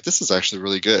 I'm like, this is actually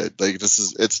really good. Like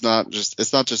it's not just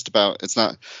it's not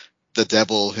the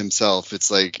devil himself.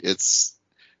 It's like, it's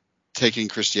taking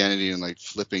Christianity and like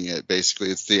flipping it. Basically,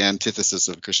 it's the antithesis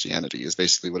of Christianity is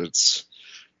basically what it's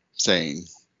saying.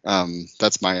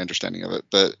 That's my understanding of it.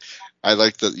 But I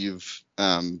like that you've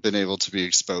been able to be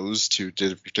exposed to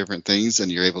different things, and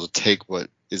you're able to take what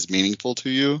is meaningful to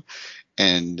you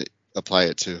and apply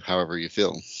it to however you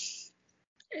feel.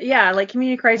 Yeah, like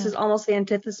Community of Christ is almost the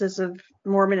antithesis of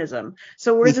Mormonism.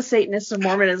 So we're the Satanists of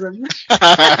Mormonism.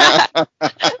 I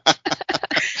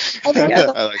like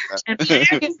that. And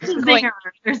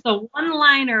there's the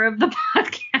one-liner of the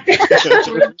podcast.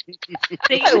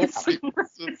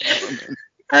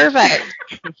 Perfect.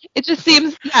 It just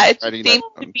seems,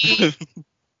 to be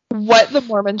what the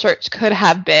Mormon Church could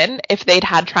have been if they'd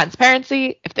had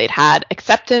transparency, if they'd had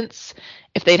acceptance,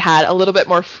 if they'd had a little bit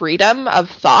more freedom of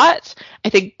thought. I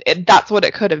think that's what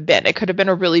it could have been. It could have been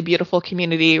a really beautiful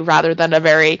community rather than a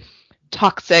very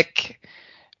toxic,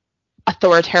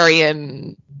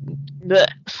 authoritarian, I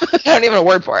don't even have a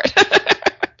word for it.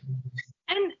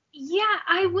 And yeah,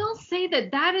 I will say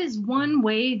that is one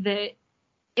way that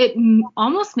it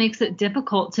almost makes it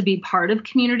difficult to be part of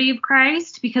Community of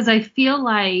Christ, because I feel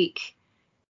like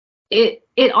it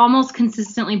almost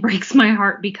consistently breaks my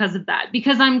heart because of that,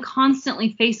 because I'm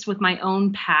constantly faced with my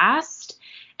own past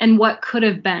and what could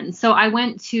have been. So I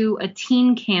went to a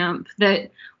teen camp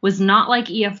that was not like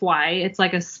EFY. It's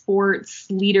like a sports,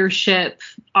 leadership,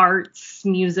 arts,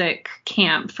 music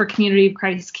camp for Community of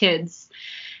Christ kids.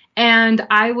 And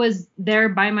I was there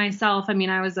by myself. I mean,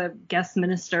 I was a guest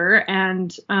minister, and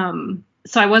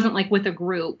so I wasn't like with a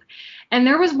group. And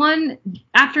there was one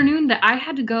afternoon that I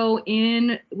had to go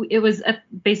in. It was at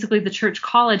basically the church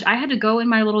college. I had to go in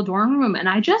my little dorm room, and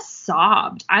I just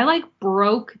sobbed. I like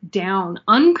broke down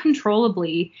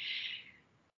uncontrollably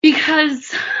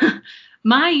because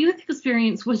my youth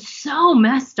experience was so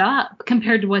messed up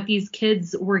compared to what these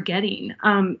kids were getting.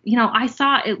 I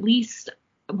saw at least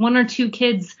one or two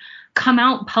kids come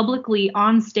out publicly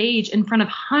on stage in front of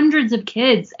hundreds of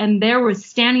kids, and there was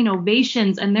standing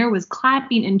ovations, and there was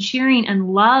clapping and cheering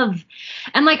and love.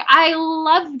 And like, I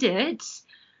loved it,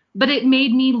 but it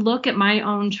made me look at my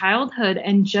own childhood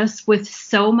and just with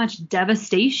so much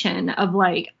devastation of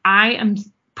like, I am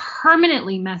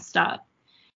permanently messed up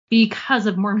because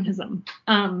of Mormonism.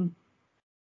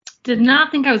 Did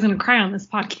not think I was going to cry on this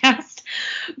podcast,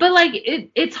 but like,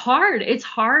 it's hard. It's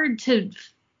hard to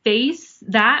face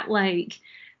that, like,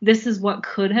 this is what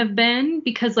could have been,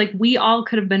 because like we all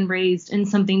could have been raised in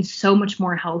something so much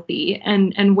more healthy,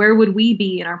 and where would we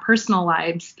be in our personal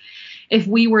lives if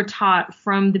we were taught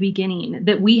from the beginning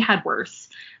that we had worse,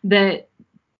 that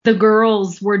the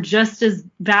girls were just as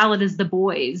valid as the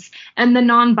boys, and the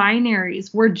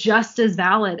non-binaries were just as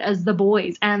valid as the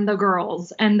boys and the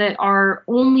girls, and that our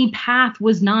only path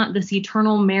was not this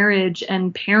eternal marriage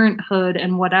and parenthood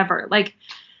and whatever. Like,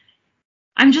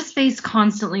 I'm just faced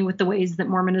constantly with the ways that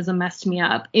Mormonism messed me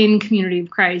up in Community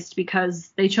of Christ because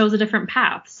they chose a different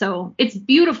path. So it's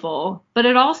beautiful, but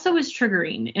it also is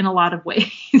triggering in a lot of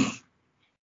ways.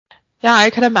 Yeah,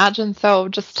 I could imagine. So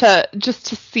just to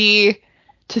see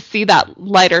that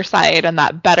lighter side and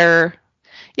that better.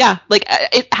 Yeah, like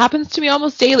it happens to me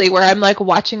almost daily where I'm like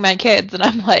watching my kids and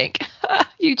I'm like,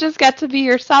 you just get to be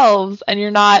yourselves and you're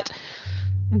not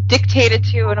dictated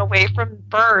to and away from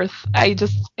birth.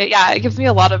 It gives me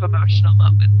a lot of emotional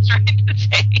moments during the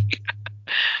day.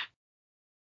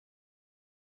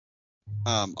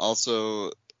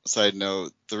 Also, side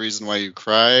note, the reason why you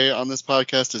cry on this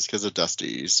podcast is because of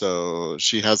Dusty. So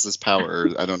she has this power.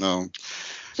 I don't know.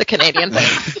 It's a Canadian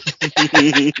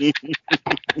thing.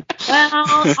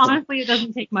 Well, honestly, it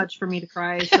doesn't take much for me to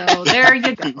cry. So there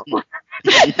you go.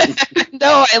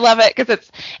 No, I love it because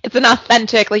it's an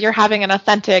authentic, like you're having an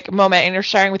authentic moment and you're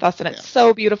sharing with us, and it's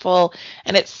so beautiful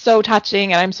and it's so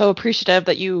touching, and I'm so appreciative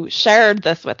that you shared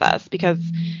this with us because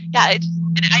I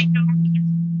know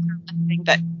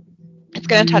that it's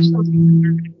going to touch those people that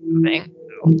are going to be moving.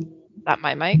 So, is that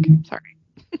my mic? Sorry.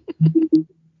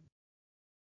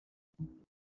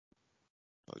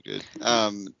 Oh, good.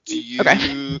 Do you?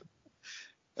 Okay.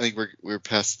 I think we're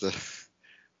past the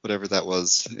whatever that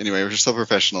was. Anyway, we're so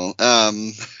professional.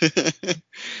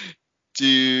 Do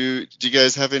you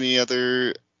guys have any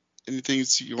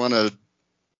things you want to,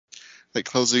 like,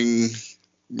 closing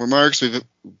remarks? We've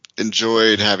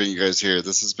enjoyed having you guys here.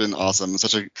 This has been awesome. I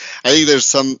think there's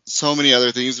so many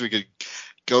other things we could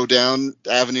go down,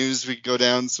 avenues we could go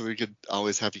down, so we could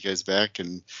always have you guys back,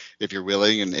 and if you're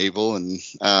willing and able, and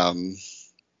I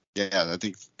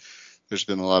think there's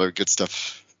been a lot of good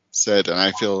stuff said, and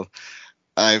I feel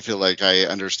like I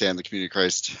understand the Community of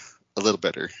Christ a little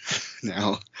better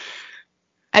now.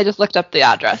 I just looked up the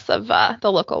address of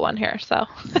the local one here, so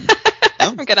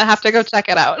I'm going to have to go check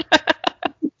it out.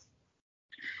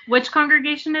 Which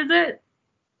congregation is it?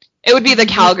 It would be the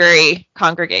Calgary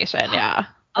congregation, yeah.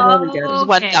 Oh, There's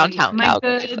one downtown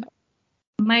Calgary.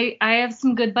 I have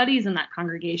some good buddies in that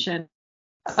congregation.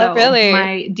 So really?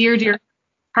 My dear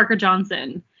Parker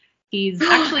Johnson. He's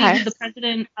actually the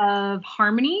president of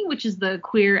Harmony, which is the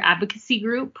queer advocacy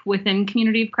group within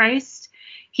Community of Christ.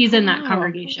 He's in that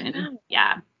congregation.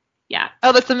 Yeah.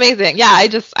 Oh, that's amazing. Yeah, I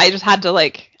just had to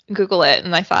like Google it,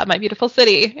 and I saw My Beautiful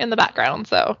City in the background.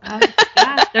 So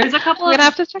there's a couple. I'm gonna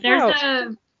have to check it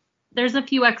out. There's a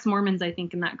few ex-Mormons, I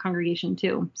think, in that congregation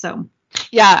too. So.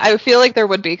 Yeah, I feel like there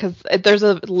would be, because there's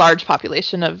a large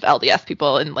population of LDS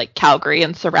people in like Calgary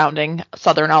and surrounding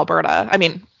southern Alberta. I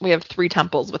mean, we have 3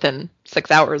 temples within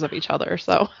 6 hours of each other,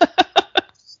 so.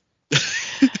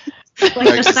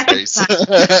 Like the second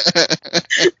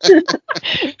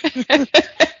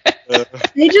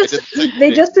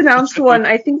They just announced one.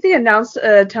 I think they announced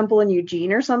a temple in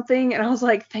Eugene or something, and I was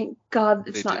like, thank God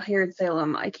it's not here in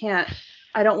Salem. I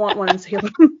don't want one in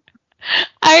Salem.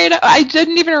 I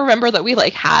didn't even remember that we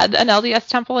like had an LDS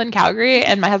temple in Calgary,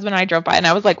 and my husband and I drove by, and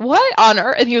I was like, what on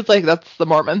earth? And he was like, that's the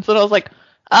Mormons. And I was like,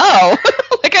 oh.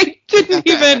 Like, I didn't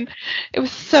even, it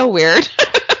was so weird.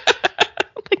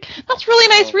 Like, that's really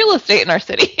nice real estate in our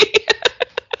city.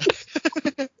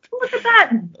 Look at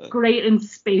that great and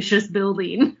spacious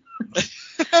building.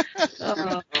 It's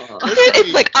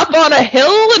like up on a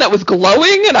hill, and it was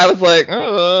glowing, and I was like,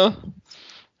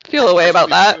 feel a way about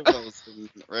that.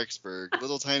 Rexburg,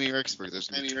 little tiny Rexburg. There's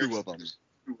 2 of them.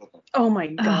 Oh my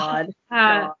God.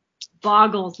 That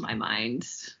boggles my mind.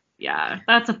 Yeah,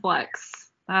 that's a flex.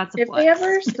 If they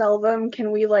ever sell them,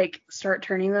 can we like start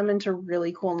turning them into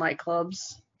really cool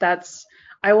nightclubs?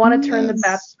 I want to turn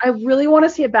I really want to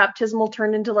see a baptismal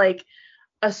turned into like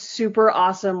a super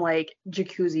awesome like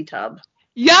jacuzzi tub.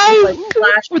 Yes, like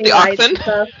with the oxen.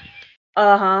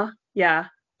 Yeah.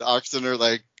 The oxen are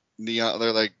like neon.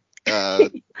 They're like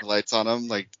lights on them,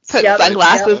 like put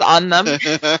sunglasses on them.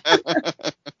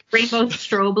 Rainbow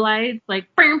strobe lights, like.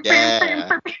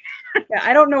 Yeah. Yeah,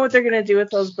 I don't know what they're gonna do with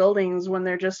those buildings when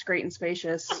they're just great and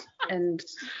spacious and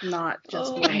not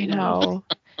just. I know.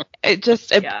 It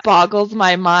boggles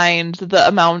my mind the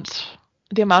amount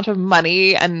of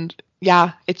money, and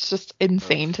it's just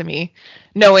insane to me.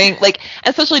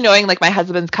 Especially knowing like my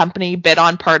husband's company bid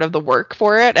on part of the work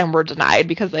for it and were denied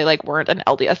because they like weren't an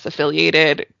LDS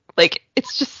affiliated. Like,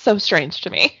 it's just so strange to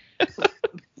me.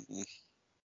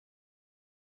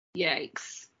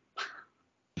 Yikes.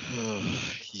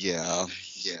 Yeah.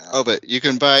 Oh, but you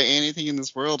can buy anything in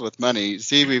this world with money.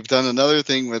 See, we've done another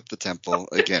thing with the temple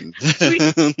again.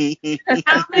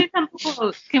 How many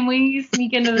temples can we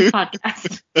sneak into this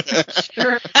podcast?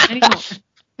 Sure. Anymore.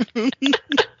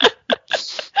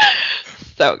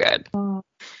 So good.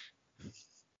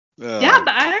 Yeah,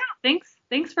 but I don't know.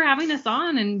 Thanks for having us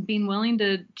on and being willing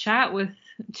to chat with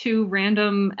 2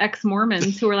 random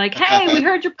ex-Mormons who are like, hey, we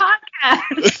heard your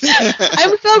podcast.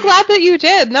 I'm so glad that you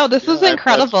did. No, this was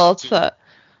incredible to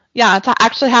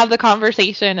actually have the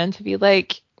conversation and to be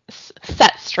like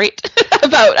set straight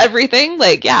about everything.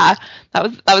 Like, that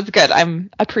was good.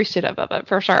 I'm appreciative of it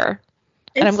for sure.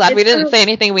 And I'm glad we didn't say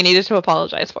anything we needed to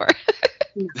apologize for.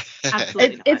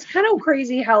 Absolutely. It's kind of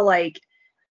crazy how like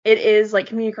it is like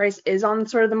Community of Christ is on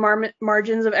sort of the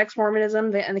margins of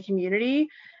ex-Mormonism and the community.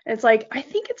 And it's like, I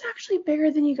think it's actually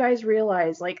bigger than you guys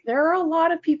realize. Like, there are a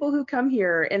lot of people who come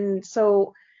here. And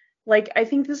so, like, I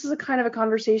think this is a kind of a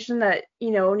conversation that,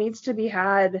 needs to be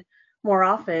had more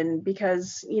often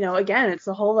because, again, it's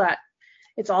all that,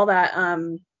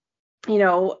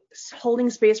 holding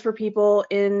space for people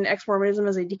in ex-Mormonism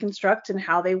as they deconstruct and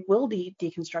how they will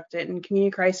deconstruct it. And Community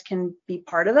of Christ can be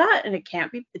part of that, and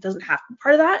it doesn't have to be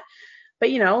part of that. But,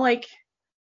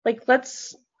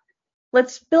 let's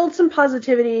let's build some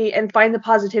positivity and find the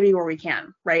positivity where we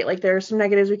can, right? Like there are some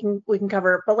negatives we can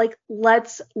cover, but like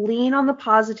let's lean on the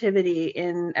positivity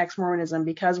in ex-Mormonism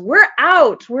because we're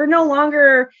out. We're no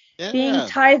longer being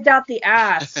tithed out the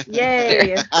ass.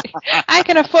 Yay. I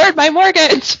can afford my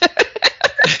mortgage.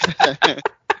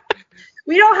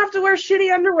 We don't have to wear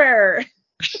shitty underwear.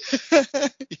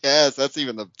 Yes, that's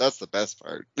the best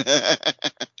part.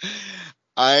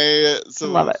 I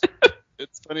love it.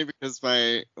 It's funny because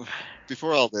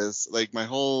before all this, like my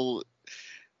whole,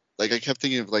 like I kept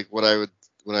thinking of like what I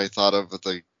thought of with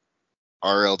like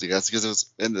RLDS because it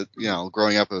was in the,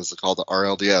 growing up it was called the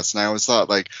RLDS, and I always thought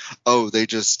like, oh, they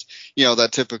just, that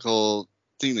typical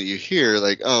thing that you hear,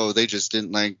 like, oh, they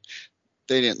didn't like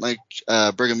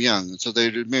Brigham Young, so they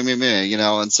did meh,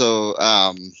 and so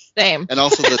same. And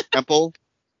also the temple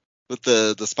with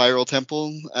the spiral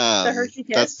temple, the Hershey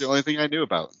Kiss. That's the only thing I knew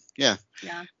about. Yeah.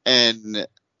 And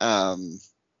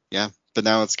but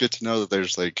now it's good to know that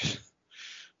there's like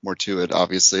more to it,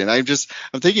 obviously. And I'm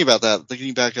thinking about that,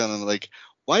 thinking back on like,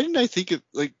 why didn't I think of,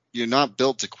 like, you're not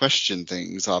built to question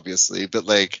things, obviously, but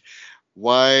like,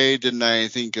 why didn't I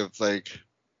think of like,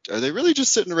 are they really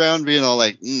just sitting around being all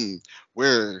like,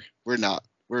 we're not,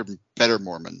 we're better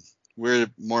Mormon, we're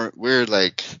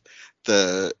like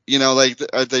the, like,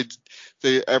 are they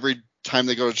every time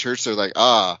they go to church they're like,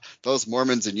 those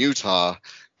Mormons in Utah,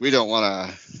 we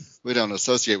don't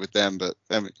associate with them, but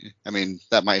I mean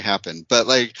that might happen, but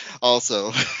like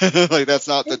also like that's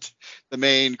not the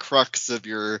main crux of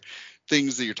your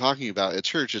things that you're talking about at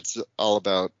church. It's all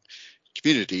about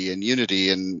community and unity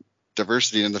and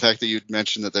diversity, and the fact that you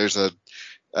mentioned that there's a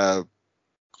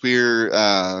queer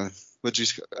what'd you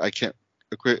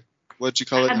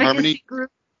call it, harmony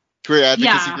group. Queer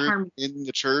advocacy group Harmony. in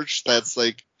the church. That's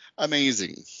like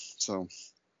amazing. So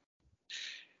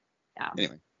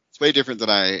anyway, it's way different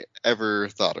than I ever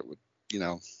thought it would,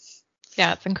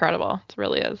 Yeah, it's incredible. It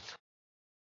really is.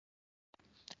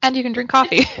 And you can drink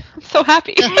coffee. I'm so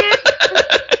happy.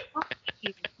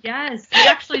 Yes, we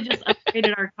actually just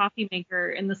upgraded our coffee maker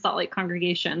in the Salt Lake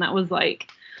congregation. That was like,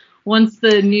 once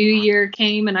the new year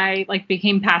came and I like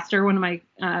became pastor, one of my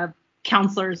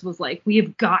counselors was like, we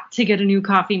have got to get a new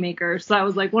coffee maker. So that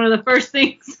was like one of the first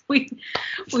things we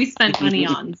spent money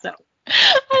on. So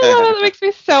I love it. That makes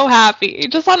me so happy.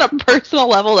 Just on a personal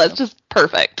level, that's just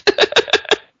perfect.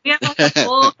 We have like a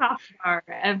full coffee bar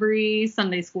every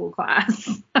Sunday school class.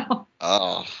 So.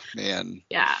 Oh man.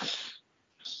 Yeah.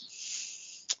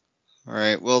 All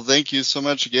right. Well, thank you so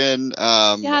much again.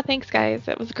 Yeah, thanks guys.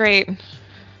 It was great.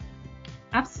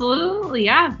 Absolutely,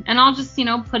 yeah. And I'll just,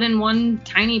 put in one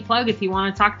tiny plug if you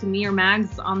want to talk to me or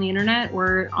Mags on the internet.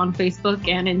 We're on Facebook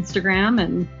and Instagram.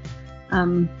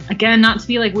 And again, not to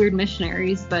be like weird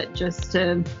missionaries, but just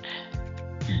to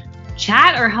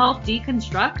chat or help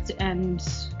deconstruct, and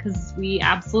because we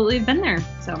absolutely have been there.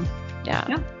 So,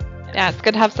 yeah, it's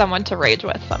good to have someone to rage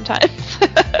with sometimes.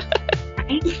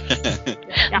 Right?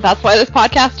 Yeah. That's why this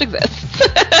podcast exists.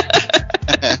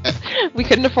 We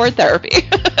couldn't afford therapy.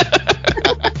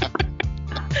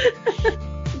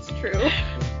 It's true.